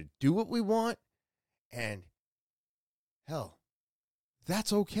free to do what we want. And hell,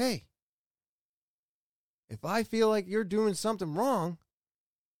 that's okay. If I feel like you're doing something wrong,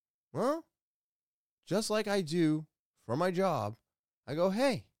 well, just like I do for my job, I go,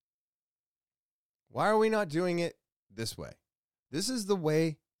 hey, why are we not doing it this way? This is the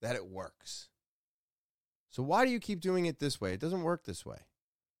way that it works. So why do you keep doing it this way? It doesn't work this way.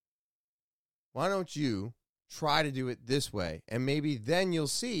 Why don't you try to do it this way? And maybe then you'll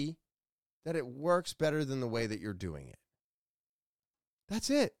see that it works better than the way that you're doing it. That's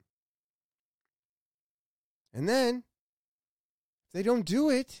it. And then, if they don't do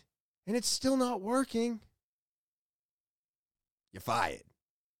it, and it's still not working, you're fired.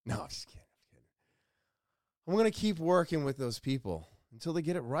 No, I'm just kidding. I'm going to keep working with those people until they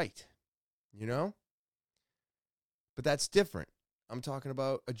get it right, you know? But that's different. I'm talking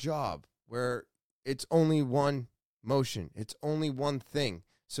about a job where it's only one motion. It's only one thing.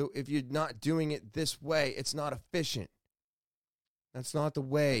 So if you're not doing it this way, it's not efficient. That's not the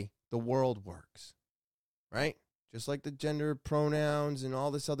way the world works, right? Just like the gender pronouns and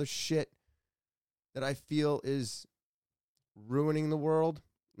all this other shit that I feel is ruining the world,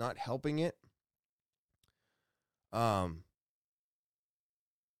 not helping it.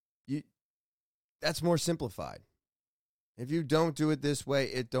 That's more simplified. If you don't do it this way,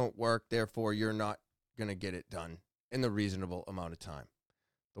 it don't work. Therefore, you're not going to get it done in the reasonable amount of time.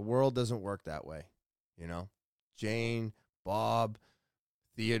 The world doesn't work that way, you know? Jane, Bob,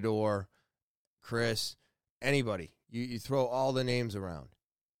 Theodore, Chris, anybody. You throw all the names around.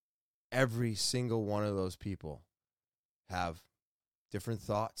 Every single one of those people have different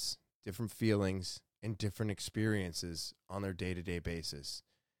thoughts, different feelings, and different experiences on their day-to-day basis.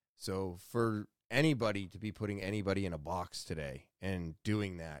 So for anybody to be putting anybody in a box today and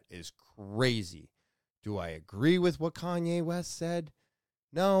doing that is crazy. Do I agree with what Kanye West said?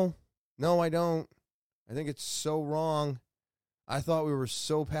 No, I don't. I think it's so wrong. I thought we were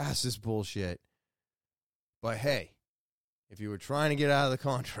so past this bullshit. But hey, if you were trying to get out of the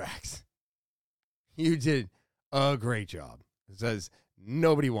contracts, you did a great job. It says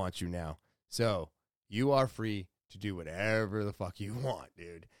nobody wants you now. So you are free to do whatever the fuck you want,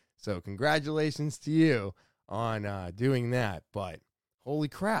 dude. So congratulations to you on doing that. But holy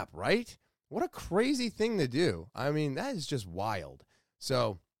crap, right? What a crazy thing to do. I mean, that is just wild.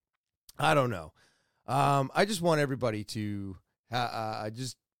 So I don't know. I just want everybody to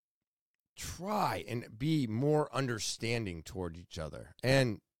just try and be more understanding toward each other.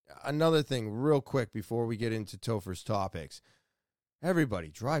 And another thing real quick before we get into Topher's topics. Everybody,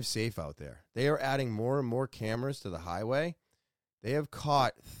 drive safe out there. They are adding more and more cameras to the highway. They have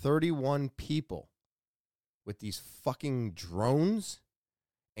caught 31 people with these fucking drones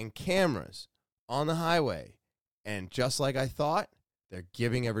and cameras on the highway. And just like I thought, they're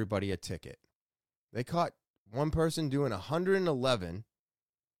giving everybody a ticket. They caught one person doing 111.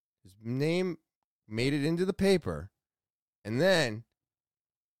 His name made it into the paper. And then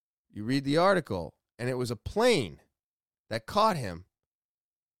you read the article, and it was a plane that caught him,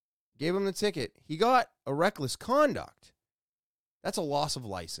 gave him the ticket. He got a reckless conduct. That's a loss of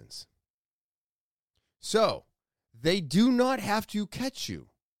license. So, they do not have to catch you.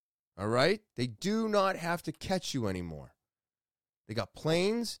 All right? They do not have to catch you anymore. They got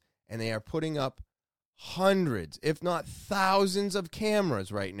planes, and they are putting up hundreds, if not thousands of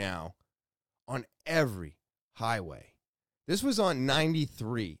cameras right now on every highway. This was on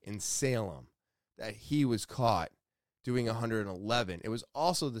 93 in Salem that he was caught doing 111. It was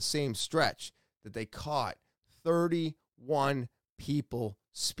also the same stretch that they caught 31 people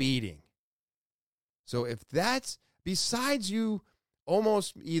speeding. So if that's, besides you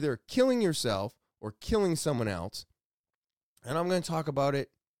almost either killing yourself or killing someone else, and I'm going to talk about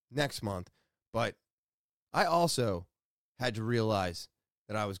it next month, but I also had to realize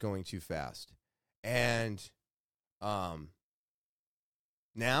that I was going too fast. And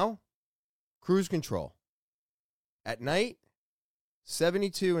now, cruise control. At night,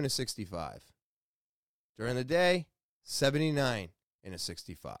 72 in a 65. During the day, 79 in a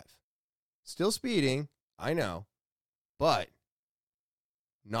 65. Still speeding, I know, but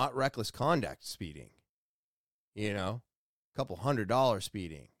not reckless conduct speeding. You know, a couple $100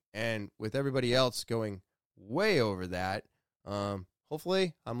 speeding. And with everybody else going way over that,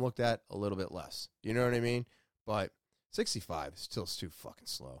 hopefully I'm looked at a little bit less. You know what I mean? But 65 is still too fucking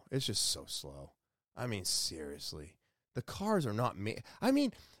slow. It's just so slow. I mean, seriously. The cars are not made. I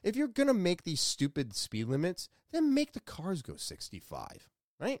mean, if you're going to make these stupid speed limits, then make the cars go 65,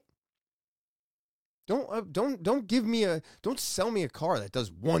 right? Don't give me don't sell me a car that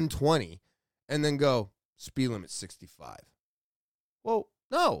does 120 and then go speed limit 65. Well,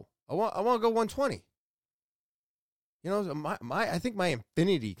 no. I want to go 120. You know, I think my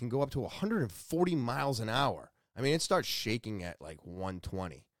Infiniti can go up to 140 miles an hour. I mean, it starts shaking at like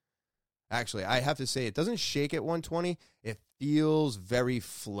 120. Actually, I have to say, it doesn't shake at 120. It feels very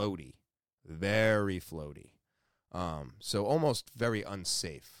floaty. Very floaty. So almost very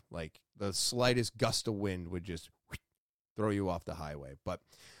unsafe. Like the slightest gust of wind would just throw you off the highway. But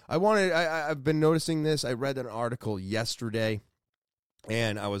I've been noticing this. I read an article yesterday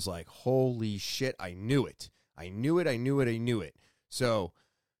and I was like, holy shit, I knew it. I knew it. So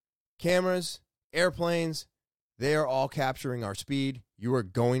cameras, airplanes, they are all capturing our speed. You are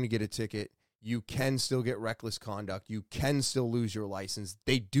going to get a ticket. You can still get reckless conduct. You can still lose your license.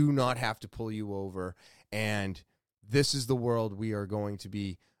 They do not have to pull you over. And this is the world we are going to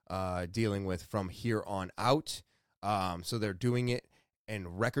be dealing with from here on out. So they're doing it in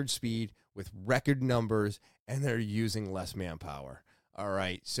record speed with record numbers, and they're using less manpower. All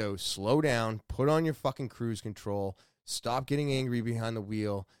right, so slow down, put on your fucking cruise control, stop getting angry behind the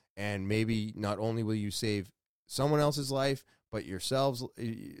wheel, and maybe not only will you save someone else's life, but yourselves,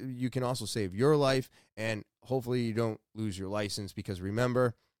 you can also save your life, and hopefully you don't lose your license, because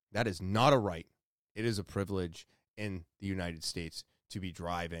remember, that is not a right. It is a privilege in the United States to be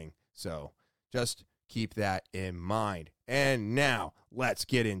driving. So just keep that in mind. And now let's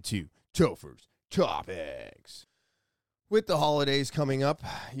get into Topher's Topics. With the holidays coming up,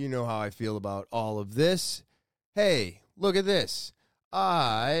 you know how I feel about all of this. Hey, look at this.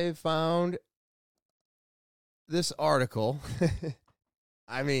 I found this article.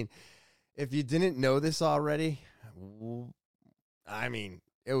 I mean, if you didn't know this already, I mean,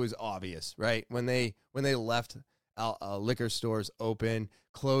 it was obvious, right? When they left liquor stores open,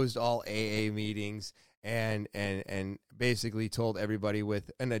 closed all AA meetings, and basically told everybody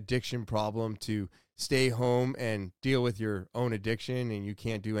with an addiction problem to stay home and deal with your own addiction, and you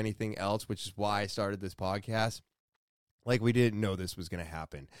can't do anything else, which is why I started this podcast. Like we didn't know this was going to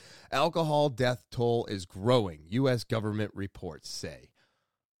happen. Alcohol death toll is growing, U.S. government reports say.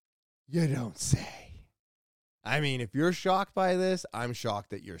 You don't say. I mean, if you're shocked by this, I'm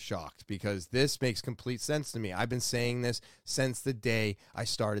shocked that you're shocked, because this makes complete sense to me. I've been saying this since the day I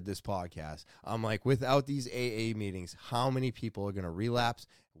started this podcast. I'm like, without these AA meetings, how many people are going to relapse,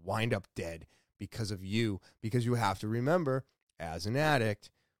 wind up dead because of you? Because you have to remember, as an addict,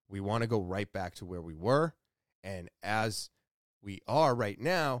 we want to go right back to where we were. And as we are right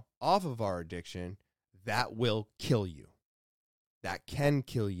now, off of our addiction, that will kill you. That can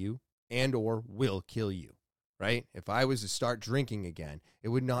kill you and or will kill you. Right? If I was to start drinking again, it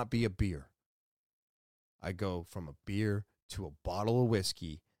would not be a beer. I go from a beer to a bottle of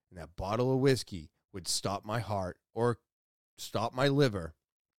whiskey, and that bottle of whiskey would stop my heart or stop my liver,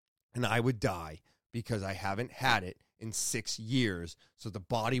 and I would die because I haven't had it in 6 years, so the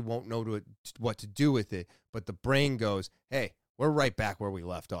body won't know what to do with it, but the brain goes, hey, we're right back where we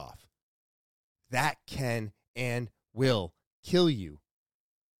left off. That can and will kill you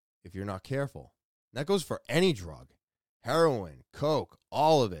if you're not careful. That goes for any drug, heroin, coke,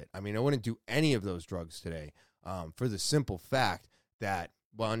 all of it. I mean, I wouldn't do any of those drugs today for the simple fact that,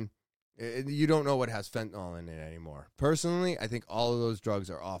 one, you don't know what has fentanyl in it anymore. Personally, I think all of those drugs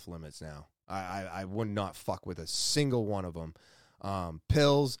are off limits now. I would not fuck with a single one of them.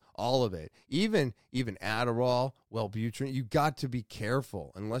 Pills, all of it. Even Adderall, Wellbutrin, you got to be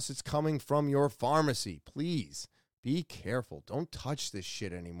careful unless it's coming from your pharmacy. Please be careful. Don't touch this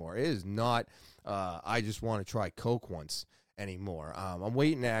shit anymore. It is not... I just want to try coke once anymore. I'm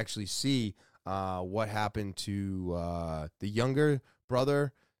waiting to actually see what happened to the younger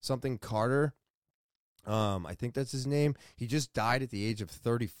brother, something Carter. I think that's his name. He just died at the age of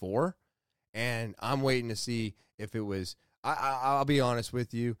 34, and I'm waiting to see if it was. I'll be honest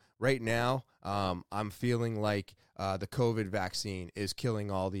with you. Right now, I'm feeling like the COVID vaccine is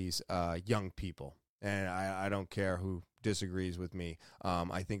killing all these young people, and I don't care who disagrees with me.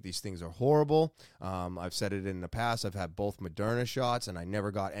 I think these things are horrible. I've said it in the past. I've had both Moderna shots, and I never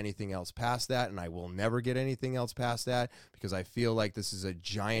got anything else past that, and I will never get anything else past that, because I feel like this is a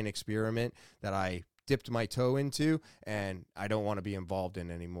giant experiment that I dipped my toe into, and I don't want to be involved in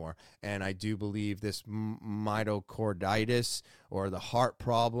anymore. And I do believe this myocarditis or the heart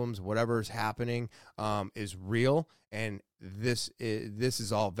problems, whatever is happening, is real, and this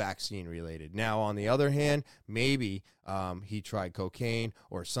is all vaccine related. Now, on the other hand, maybe he tried cocaine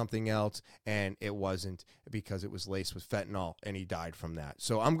or something else, and it wasn't, because it was laced with fentanyl, and he died from that.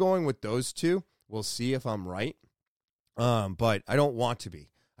 So I'm going with those two. We'll see if I'm right, but I don't want to be.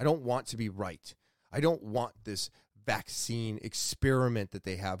 I don't want to be right. I don't want this vaccine experiment that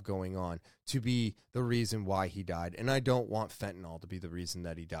they have going on to be the reason why he died, and I don't want fentanyl to be the reason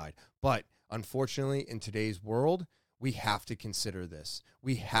that he died. But unfortunately, in today's world, we have to consider this.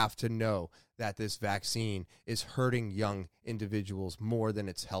 We have to know that this vaccine is hurting young individuals more than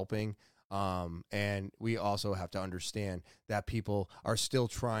it's helping. And we also have to understand that people are still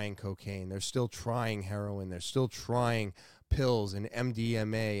trying cocaine. They're still trying heroin. They're still trying pills and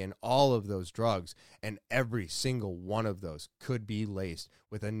MDMA and all of those drugs. And every single one of those could be laced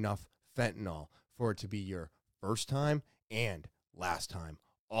with enough fentanyl for it to be your first time and last time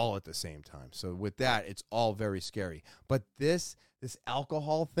all at the same time. So with that, it's all very scary. But this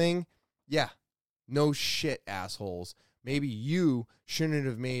alcohol thing, yeah, no shit, assholes. Maybe you shouldn't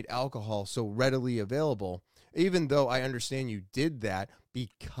have made alcohol so readily available, even though I understand you did that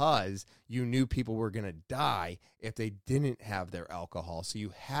because you knew people were going to die if they didn't have their alcohol. So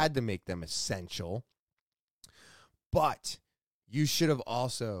you had to make them essential. But you should have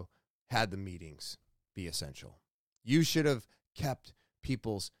also had the meetings be essential. You should have kept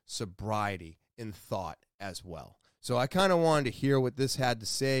people's sobriety in thought as well. So I kind of wanted to hear what this had to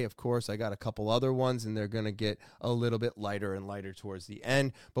say. Of course, I got a couple other ones, and they're going to get a little bit lighter and lighter towards the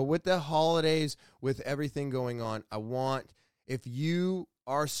end. But with the holidays, with everything going on, I want, if you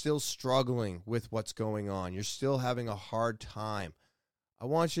are still struggling with what's going on, you're still having a hard time, I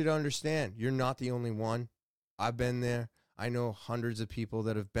want you to understand you're not the only one. I've been there. I know hundreds of people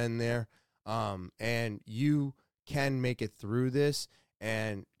that have been there, and you can make it through this.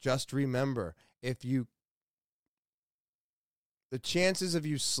 And just remember, the chances of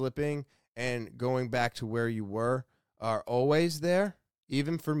you slipping and going back to where you were are always there,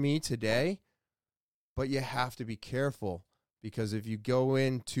 even for me today. But you have to be careful, because if you go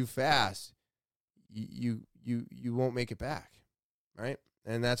in too fast, you won't make it back, right?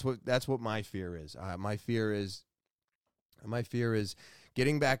 And that's what my fear is. My fear is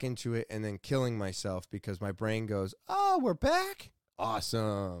getting back into it and then killing myself because my brain goes, "Oh, we're back.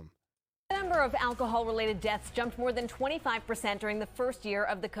 Awesome." The number of alcohol-related deaths jumped more than 25% during the first year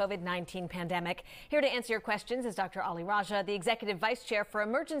of the COVID-19 pandemic. Here to answer your questions is Dr. Ali Raja, the Executive Vice Chair for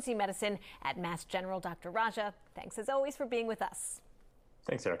Emergency Medicine at Mass General. Dr. Raja, thanks as always for being with us.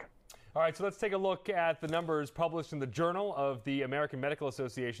 Thanks, Eric. All right, so let's take a look at the numbers published in the Journal of the American Medical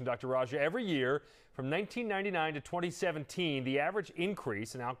Association. Dr. Raja, every year from 1999 to 2017, the average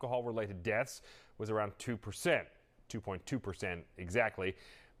increase in alcohol-related deaths was around 2%, 2.2% exactly.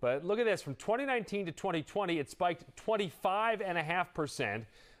 But look at this, from 2019 to 2020, it spiked 25.5%.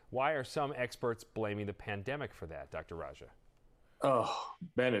 Why are some experts blaming the pandemic for that, Dr. Raja? Oh,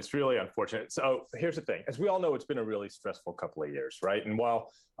 Ben, it's really unfortunate. So here's the thing. As we all know, it's been a really stressful couple of years, right? And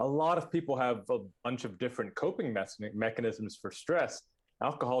while a lot of people have a bunch of different coping mechanisms for stress,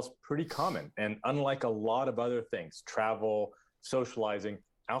 alcohol is pretty common. And unlike a lot of other things, travel, socializing,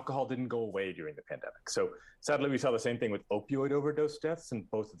 alcohol didn't go away during the pandemic. So sadly, we saw the same thing with opioid overdose deaths, and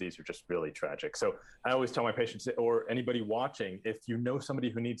both of these are just really tragic. So I always tell my patients, or anybody watching, if you know somebody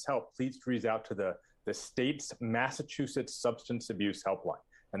who needs help, please reach out to the state's Massachusetts Substance Abuse Helpline,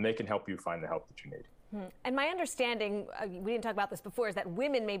 and they can help you find the help that you need. And my understanding, we didn't talk about this before, is that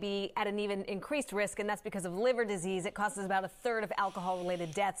women may be at an even increased risk, and that's because of liver disease. It causes about a third of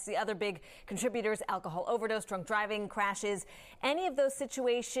alcohol-related deaths. The other big contributors, alcohol overdose, drunk driving, crashes. Any of those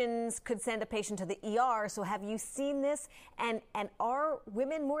situations could send a patient to the ER. So have you seen this? And are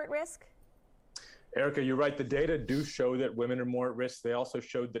women more at risk? Erica, you're right. The data do show that women are more at risk. They also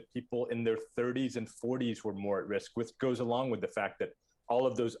showed that people in their 30s and 40s were more at risk, which goes along with the fact that all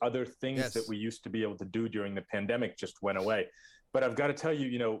of those other things that we used to be able to do during the pandemic just went away. But I've got to tell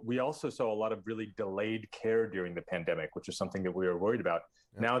you, we also saw a lot of really delayed care during the pandemic, which is something that we were worried about.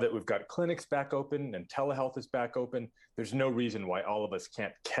 Yeah. Now that we've got clinics back open and telehealth is back open, there's no reason why all of us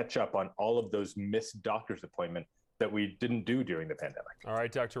can't catch up on all of those missed doctor's appointments that we didn't do during the pandemic. All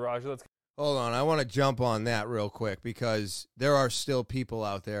right, Dr. Raja, let's hold on. I want to jump on that real quick, because there are still people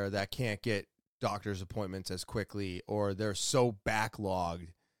out there that can't get doctor's appointments as quickly, or they're so backlogged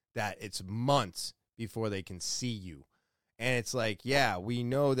that it's months before they can see you. And it's like, yeah, we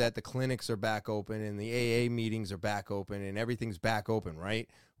know that the clinics are back open and the AA meetings are back open and everything's back open, right?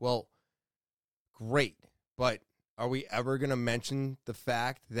 Well, great. But are we ever going to mention the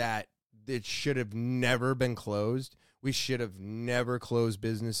fact that it should have never been closed? We should have never closed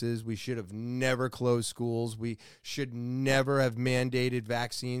businesses. We should have never closed schools. We should never have mandated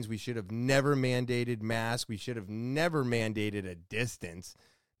vaccines. We should have never mandated masks. We should have never mandated a distance.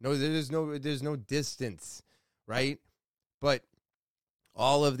 No, there's no distance, right? But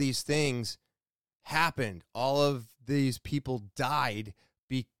all of these things happened. All of these people died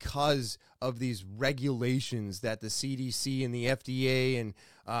because of these regulations that the CDC and the FDA and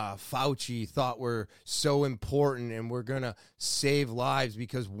Fauci thought were so important, and we're going to save lives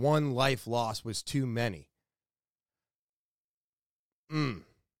because one life lost was too many.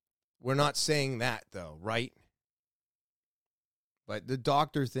 We're not saying that, though, right? But the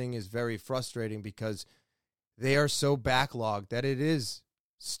doctor thing is very frustrating because they are so backlogged that it is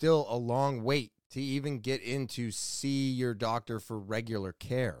still a long wait to even get in to see your doctor for regular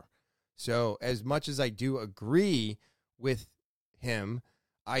care. So as much as I do agree with him,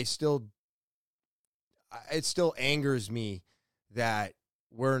 it still angers me that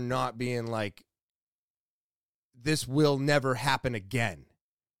we're not being like, this will never happen again,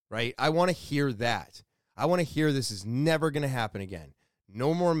 right? I want to hear that. I want to hear this is never going to happen again.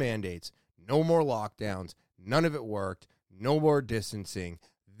 No more mandates, no more lockdowns. None of it worked. No more distancing.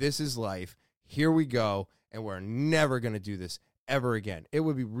 This is life. Here we go. And we're never going to do this ever again. It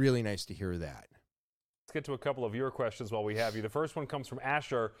would be really nice to hear that. Let's get to a couple of your questions while we have you. The first one comes from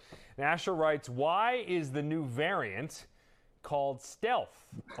Asher. And Asher writes, why is the new variant called Stealth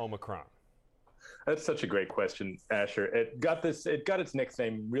Omicron? That's such a great question, Asher. It got its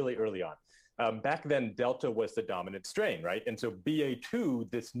nickname really early on. Back then, Delta was the dominant strain, right? And so BA2,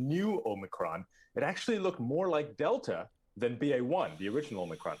 this new Omicron, it actually looked more like Delta than BA1, the original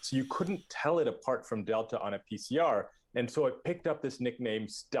Omicron. So you couldn't tell it apart from Delta on a PCR. And so it picked up this nickname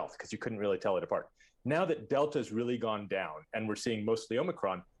Stealth because you couldn't really tell it apart. Now that Delta's really gone down and we're seeing mostly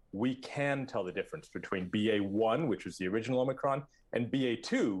Omicron, we can tell the difference between BA1, which was the original Omicron, and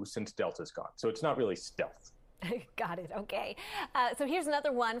BA2 since Delta's gone. So it's not really stealth. Got it. Okay. So here's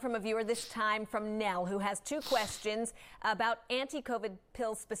another one from a viewer, this time from Nell, who has two questions about anti-COVID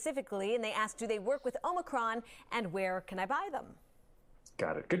pills specifically. And they ask, do they work with Omicron and where can I buy them?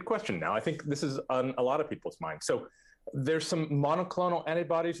 Got it. Good question. Now, I think this is on a lot of people's minds. So there's some monoclonal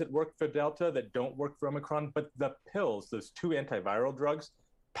antibodies that work for Delta that don't work for Omicron, but the pills, those two antiviral drugs,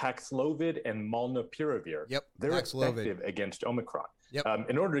 Paxlovid and Molnupiravir, they're effective against Omicron.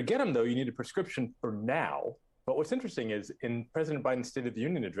 In order to get them, though, you need a prescription for now. But what's interesting is in President Biden's State of the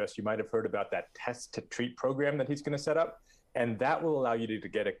Union address, you might have heard about that test to treat program that he's going to set up. And that will allow you to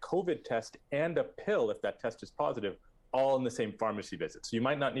get a COVID test and a pill, if that test is positive, all in the same pharmacy visit. So you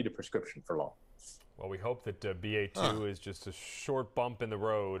might not need a prescription for long. Well, we hope that BA2 is just a short bump in the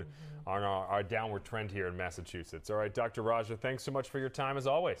road on our downward trend here in Massachusetts. All right, Dr. Raja, thanks so much for your time as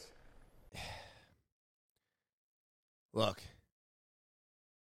always. Look,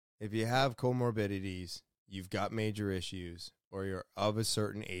 if you have comorbidities, you've got major issues, or you're of a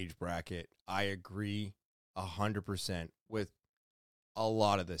certain age bracket, I agree 100% with a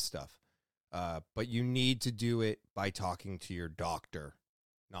lot of this stuff. But you need to do it by talking to your doctor,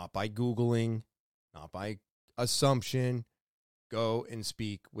 not by Googling, not by assumption. Go and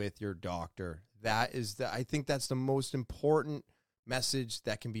speak with your doctor. I think that's the most important message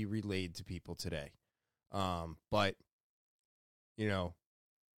that can be relayed to people today. But,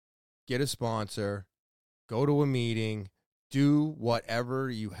 get a sponsor, go to a meeting, do whatever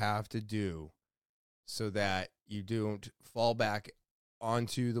you have to do so that you don't fall back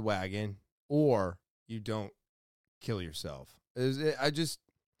onto the wagon or you don't kill yourself. And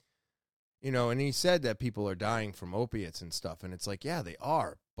he said that people are dying from opiates and stuff, and it's like, yeah, they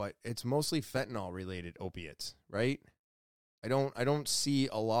are, but it's mostly fentanyl-related opiates, right? I don't see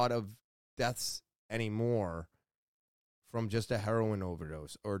a lot of deaths anymore from just a heroin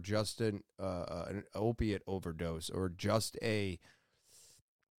overdose or just an opiate overdose or just any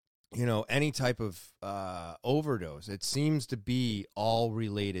type of overdose. It seems to be all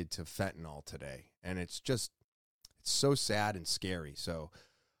related to fentanyl today, and it's so sad and scary. So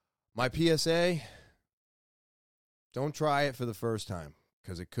my PSA, don't try it for the first time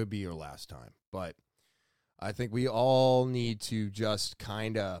because it could be your last time. But I think we all need to just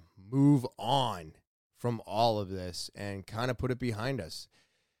kind of move on from all of this and kind of put it behind us.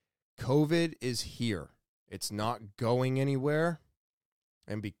 COVID is here. It's not going anywhere.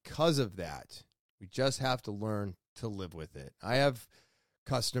 And because of that, we just have to learn to live with it. I have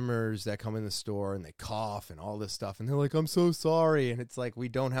customers that come in the store and they cough and all this stuff, and they're like, I'm so sorry. And it's like, we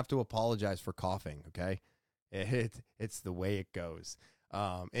don't have to apologize for coughing, okay? It's the way it goes.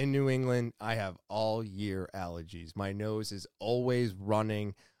 In New England, I have all year allergies. My nose is always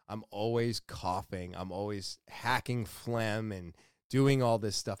running. I'm always coughing. I'm always hacking phlegm and doing all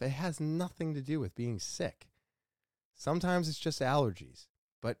this stuff. It has nothing to do with being sick. Sometimes it's just allergies,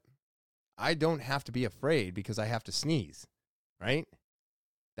 but I don't have to be afraid because I have to sneeze, right?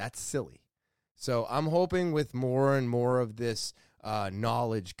 That's silly. So I'm hoping with more and more of this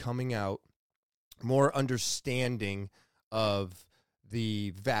knowledge coming out, more understanding of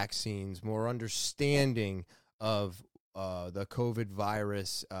the vaccines, more understanding of the COVID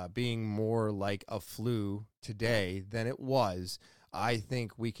virus being more like a flu today than it was, I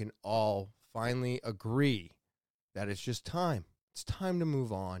think we can all finally agree that it's just time. It's time to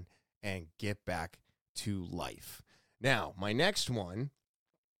move on and get back to life. Now, my next one,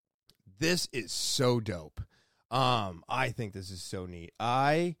 this is so dope. I think this is so neat.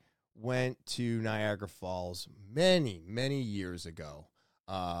 I went to Niagara Falls many, many years ago.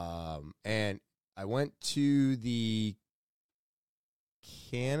 And I went to the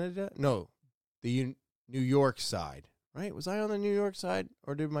New York side, right? Was I on the New York side,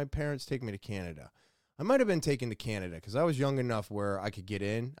 or did my parents take me to Canada? I might have been taken to Canada because I was young enough where I could get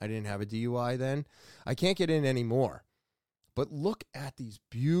in. I didn't have a DUI then. I can't get in anymore. But look at these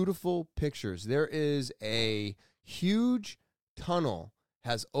beautiful pictures. There is a huge tunnel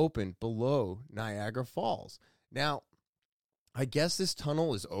has opened below Niagara Falls. Now, I guess this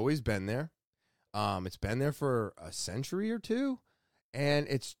tunnel has always been there. It's been there for a century or two, and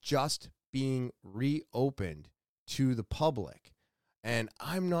it's just being reopened to the public. And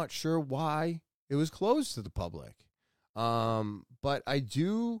I'm not sure why it was closed to the public. But I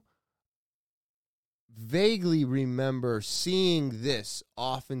do vaguely remember seeing this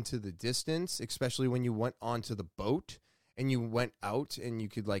off into the distance, especially when you went onto the boat and you went out and you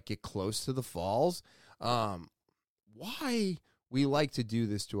could like get close to the falls. Why we like to do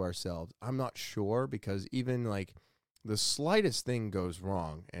this to ourselves, I'm not sure, because even like the slightest thing goes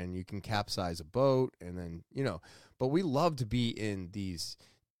wrong and you can capsize a boat and then, but we love to be in these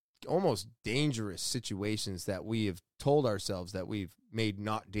almost dangerous situations that we have told ourselves that we've made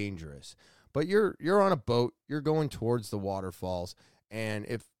not dangerous. But you're on a boat, you're going towards the waterfalls, and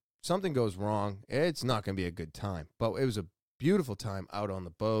if something goes wrong, it's not going to be a good time. But it was a beautiful time out on the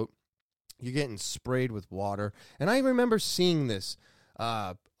boat. You're getting sprayed with water. And I remember seeing this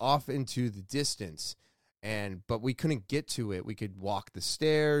off into the distance, but we couldn't get to it. We could walk the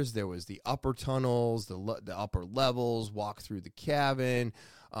stairs. There was the upper tunnels, the upper levels, walk through the cabin,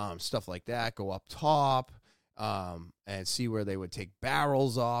 stuff like that, go up top. And see where they would take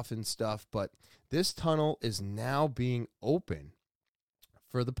barrels off and stuff. But this tunnel is now being open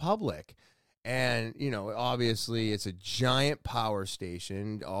for the public. And, obviously it's a giant power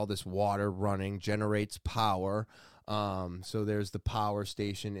station. All this water running generates power. So there's the power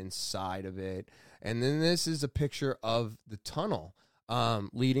station inside of it. And then this is a picture of the tunnel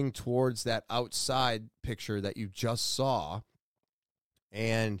leading towards that outside picture that you just saw.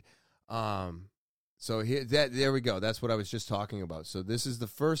 And so there we go. That's what I was just talking about. So this is the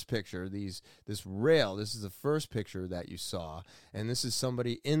first picture. This rail. This is the first picture that you saw, and this is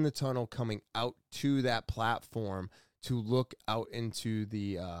somebody in the tunnel coming out to that platform to look out into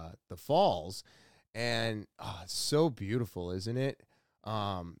the falls, and it's so beautiful, isn't it?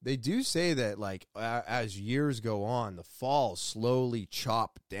 They do say that like as years go on, the falls slowly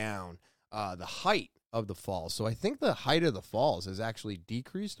chop down the height of the falls. So I think the height of the falls has actually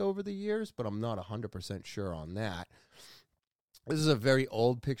decreased over the years, but I'm not 100% sure on that. This is a very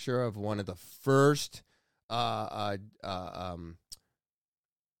old picture of one of the first the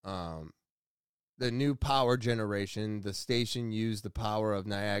new power generation. The station used the power of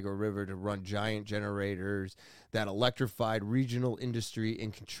Niagara River to run giant generators that electrified regional industry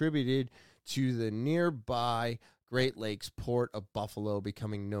and contributed to the nearby Great Lakes port of Buffalo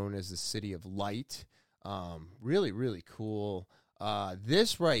becoming known as the City of Light. Really, really cool.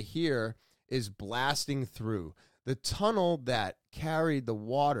 This right here is blasting through. The tunnel that carried the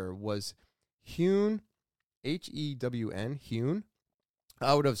water was hewn, Hewn, hewn,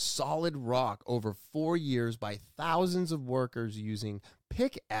 out of solid rock over 4 years by thousands of workers using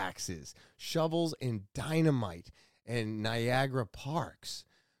pickaxes, shovels, and dynamite in Niagara Parks.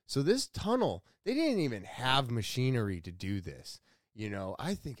 So this tunnel, they didn't even have machinery to do this.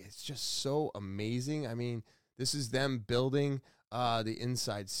 I think it's just so amazing. I mean, this is them building the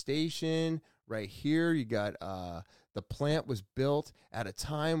inside station. Right here, you got the plant was built at a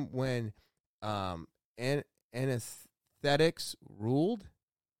time when anesthetics ruled.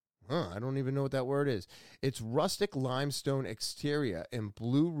 I don't even know what that word is. Its rustic limestone exterior and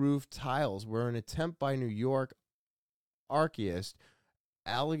blue roof tiles were an attempt by New York architect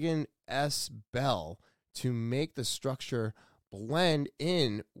Allen S. Bell to make the structure blend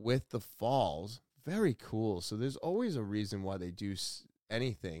in with the falls. Very cool. So there's always a reason why they do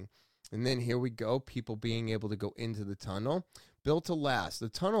anything. And then here we go, people being able to go into the tunnel. Built to last. The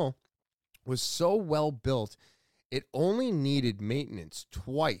tunnel was so well built, it only needed maintenance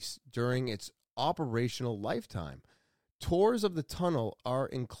twice during its operational lifetime. Tours of the tunnel are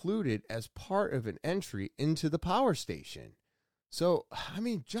included as part of an entry into the power station. So, I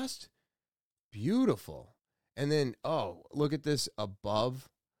mean, just beautiful. And then, look at this above.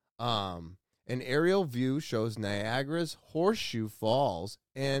 An aerial view shows Niagara's Horseshoe Falls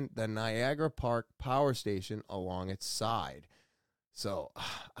and the Niagara Park Power Station along its side. So,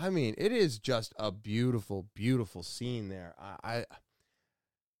 I mean, it is just a beautiful, beautiful scene there. And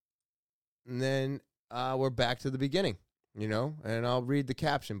then we're back to the beginning, and I'll read the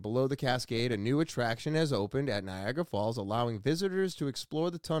caption. Below the cascade, a new attraction has opened at Niagara Falls, allowing visitors to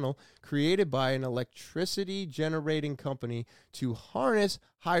explore the tunnel created by an electricity generating company to harness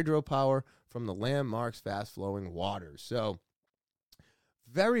hydropower from the landmark's fast-flowing waters. So,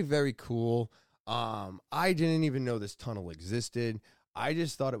 very, very cool. I didn't even know this tunnel existed. I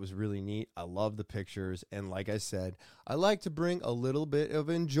just thought it was really neat. I love the pictures. And like I said, I like to bring a little bit of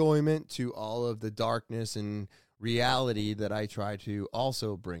enjoyment to all of the darkness and reality that I try to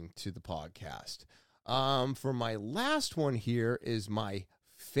also bring to the podcast. For my last one here is my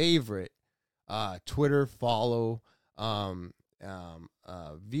favorite Twitter follow,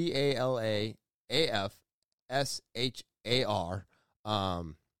 VALAAFSHAR.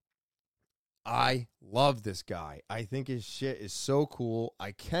 I love this guy. I think his shit is so cool.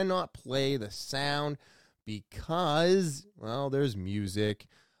 I cannot play the sound because, well, there's music.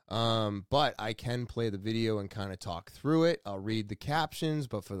 But I can play the video and kind of talk through it. I'll read the captions,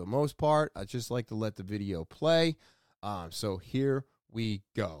 but for the most part, I just like to let the video play. So here we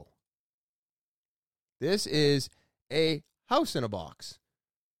go. This is a house in a box.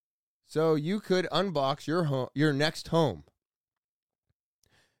 So you could unbox your next home.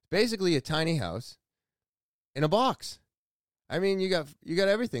 Basically a tiny house in a box. I mean, you got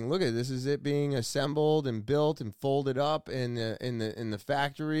everything. Look at this. Is it being assembled and built and folded up in the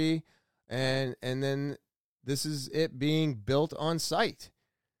factory, and then this is it being built on site.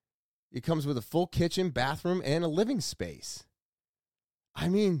 It comes with a full kitchen, bathroom, and a living space. I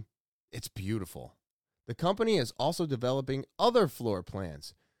mean, it's beautiful. The company is also developing other floor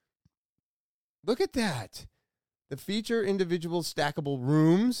plans. Look at that. The feature individual stackable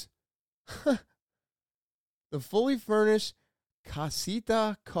rooms. The fully furnished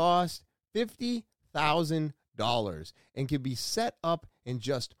casita cost $50,000 and can be set up in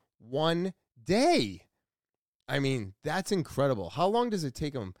just one day. I mean, that's incredible. How long does it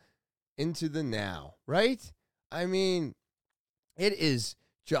take them into the now, right? I mean, it is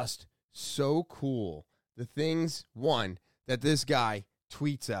just so cool. The things, one, that this guy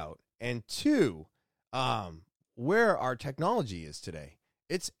tweets out, and two, where our technology is today.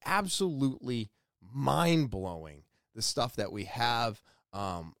 It's absolutely mind-blowing, the stuff that we have,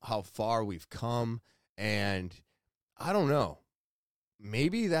 how far we've come, and I don't know.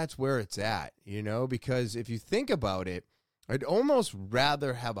 Maybe that's where it's at, because if you think about it, I'd almost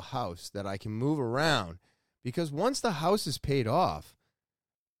rather have a house that I can move around, because once the house is paid off,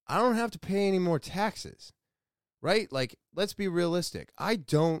 I don't have to pay any more taxes, right? Like, let's be realistic. I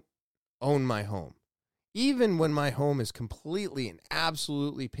don't own my home. Even when my home is completely and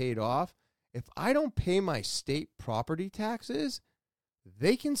absolutely paid off, if I don't pay my state property taxes,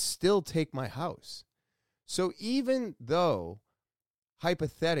 they can still take my house. So even though,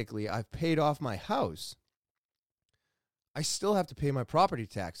 hypothetically, I've paid off my house, I still have to pay my property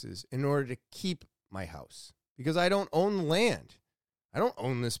taxes in order to keep my house because I don't own land. I don't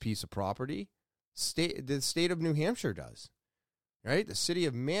own this piece of property. The state of New Hampshire does, right? The city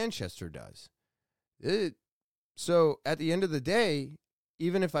of Manchester does. So at the end of the day,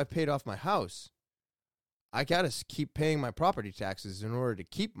 even if I paid off my house, I got to keep paying my property taxes in order to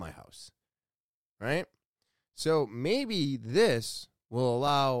keep my house, right? So maybe this will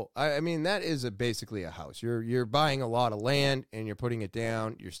allow, I mean, that is basically a house. You're buying a lot of land and you're putting it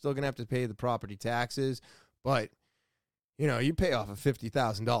down. You're still going to have to pay the property taxes, but, you pay off a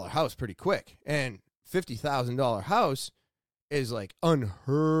 $50,000 house pretty quick. And $50,000 house is like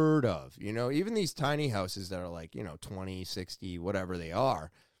unheard of, even these tiny houses that are like, 20, 60, whatever they are,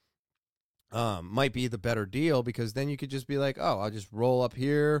 might be the better deal because then you could just be like, oh, I'll just roll up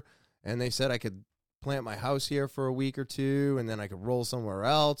here. And they said I could plant my house here for a week or two and then I could roll somewhere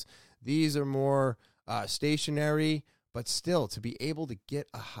else. These are more stationary, but still to be able to get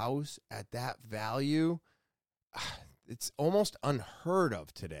a house at that value, it's almost unheard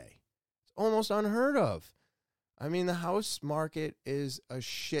of today. It's almost unheard of. I mean, the house market is a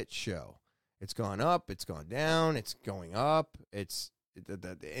shit show. It's gone up, it's gone down, it's going up. It's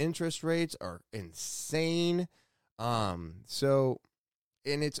the interest rates are insane. And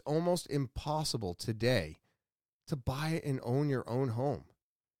it's almost impossible today to buy and own your own home.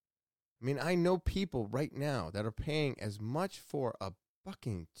 I mean, I know people right now that are paying as much for a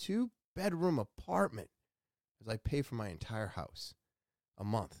fucking 2-bedroom apartment as I pay for my entire house a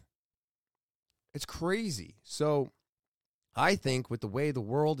month. It's crazy. So I think with the way the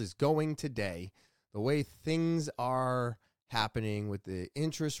world is going today, the way things are happening with the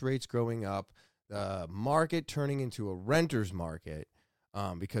interest rates growing up, the market turning into a renter's market,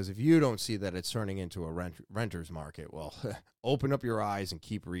 Because if you don't see that it's turning into a renter's market, well, open up your eyes and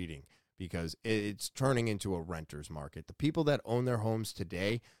keep reading, because it's turning into a renter's market. The people that own their homes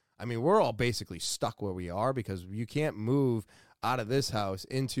today, I mean, we're all basically stuck where we are because you can't move out of this house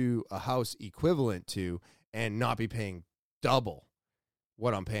into a house equivalent to and not be paying double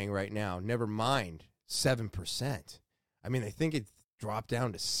what I'm paying right now. Never mind 7%. I mean, I think it dropped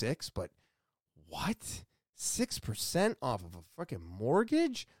down to 6%, but what? 6% off of a fucking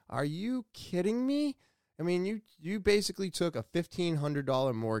mortgage? Are you kidding me? I mean, you basically took a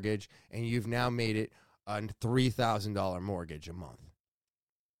 $1,500 mortgage and you've now made it a $3,000 mortgage a month.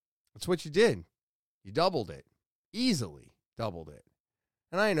 That's what you did. You doubled it. Easily doubled it.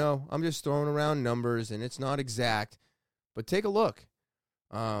 And I know I'm just throwing around numbers and it's not exact, but take a look.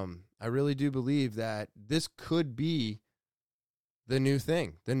 I really do believe that this could be the new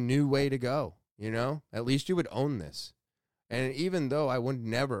thing, the new way to go. You know, at least you would own this. And even though I would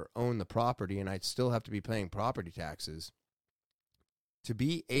never own the property and I'd still have to be paying property taxes, to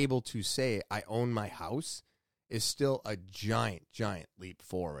be able to say I own my house is still a giant, giant leap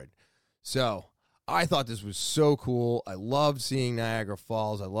forward. So I thought this was so cool. I loved seeing Niagara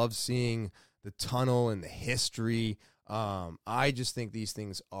Falls. I love seeing the tunnel and the history. I just think these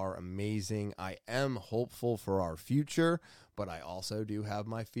things are amazing. I am hopeful for our future, but I also do have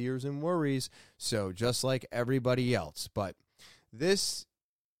my fears and worries. So just like everybody else. But this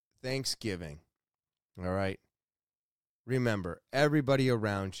Thanksgiving, all right, remember, everybody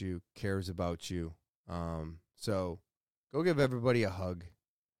around you cares about you. So go give everybody a hug.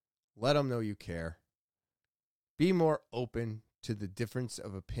 Let them know you care. Be more open to the difference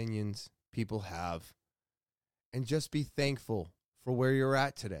of opinions people have. And just be thankful for where you're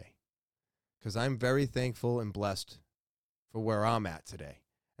at today. Because I'm very thankful and blessed for where I'm at today.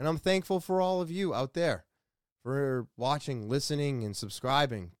 And I'm thankful for all of you out there for watching, listening, and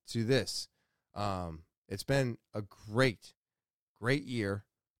subscribing to this. It's been a great, great year.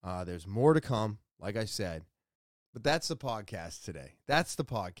 There's more to come, like I said. But that's the podcast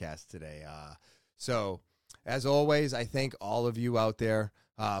today. So, as always, I thank all of you out there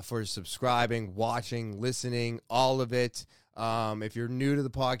for subscribing, watching, listening, all of it. If you're new to the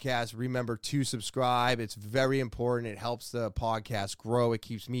podcast, remember to subscribe. It's very important. It helps the podcast grow. It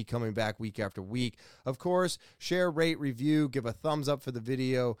keeps me coming back week after week. Of course, share, rate, review, give a thumbs up for the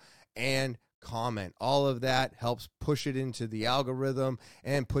video, and comment. All of that helps push it into the algorithm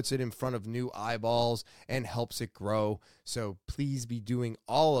and puts it in front of new eyeballs and helps it grow. So please be doing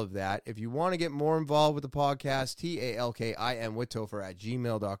all of that. If you want to get more involved with the podcast,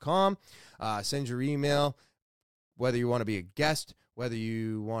 talkim@gmail.com. Send your email, whether you want to be a guest, whether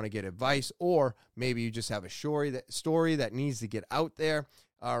you want to get advice, or maybe you just have a story that needs to get out there.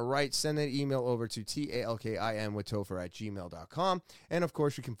 All right, send that email over to talkim@gmail.com. And, of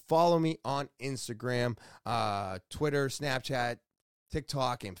course, you can follow me on Instagram, Twitter, Snapchat,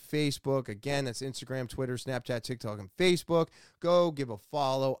 TikTok, and Facebook. Again, that's Instagram, Twitter, Snapchat, TikTok, and Facebook. Go give a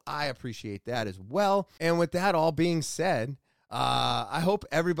follow. I appreciate that as well. And with that all being said, I hope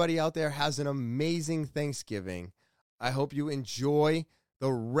everybody out there has an amazing Thanksgiving. I hope you enjoy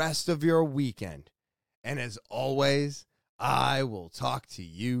the rest of your weekend. And as always, I will talk to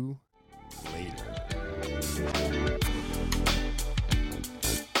you later.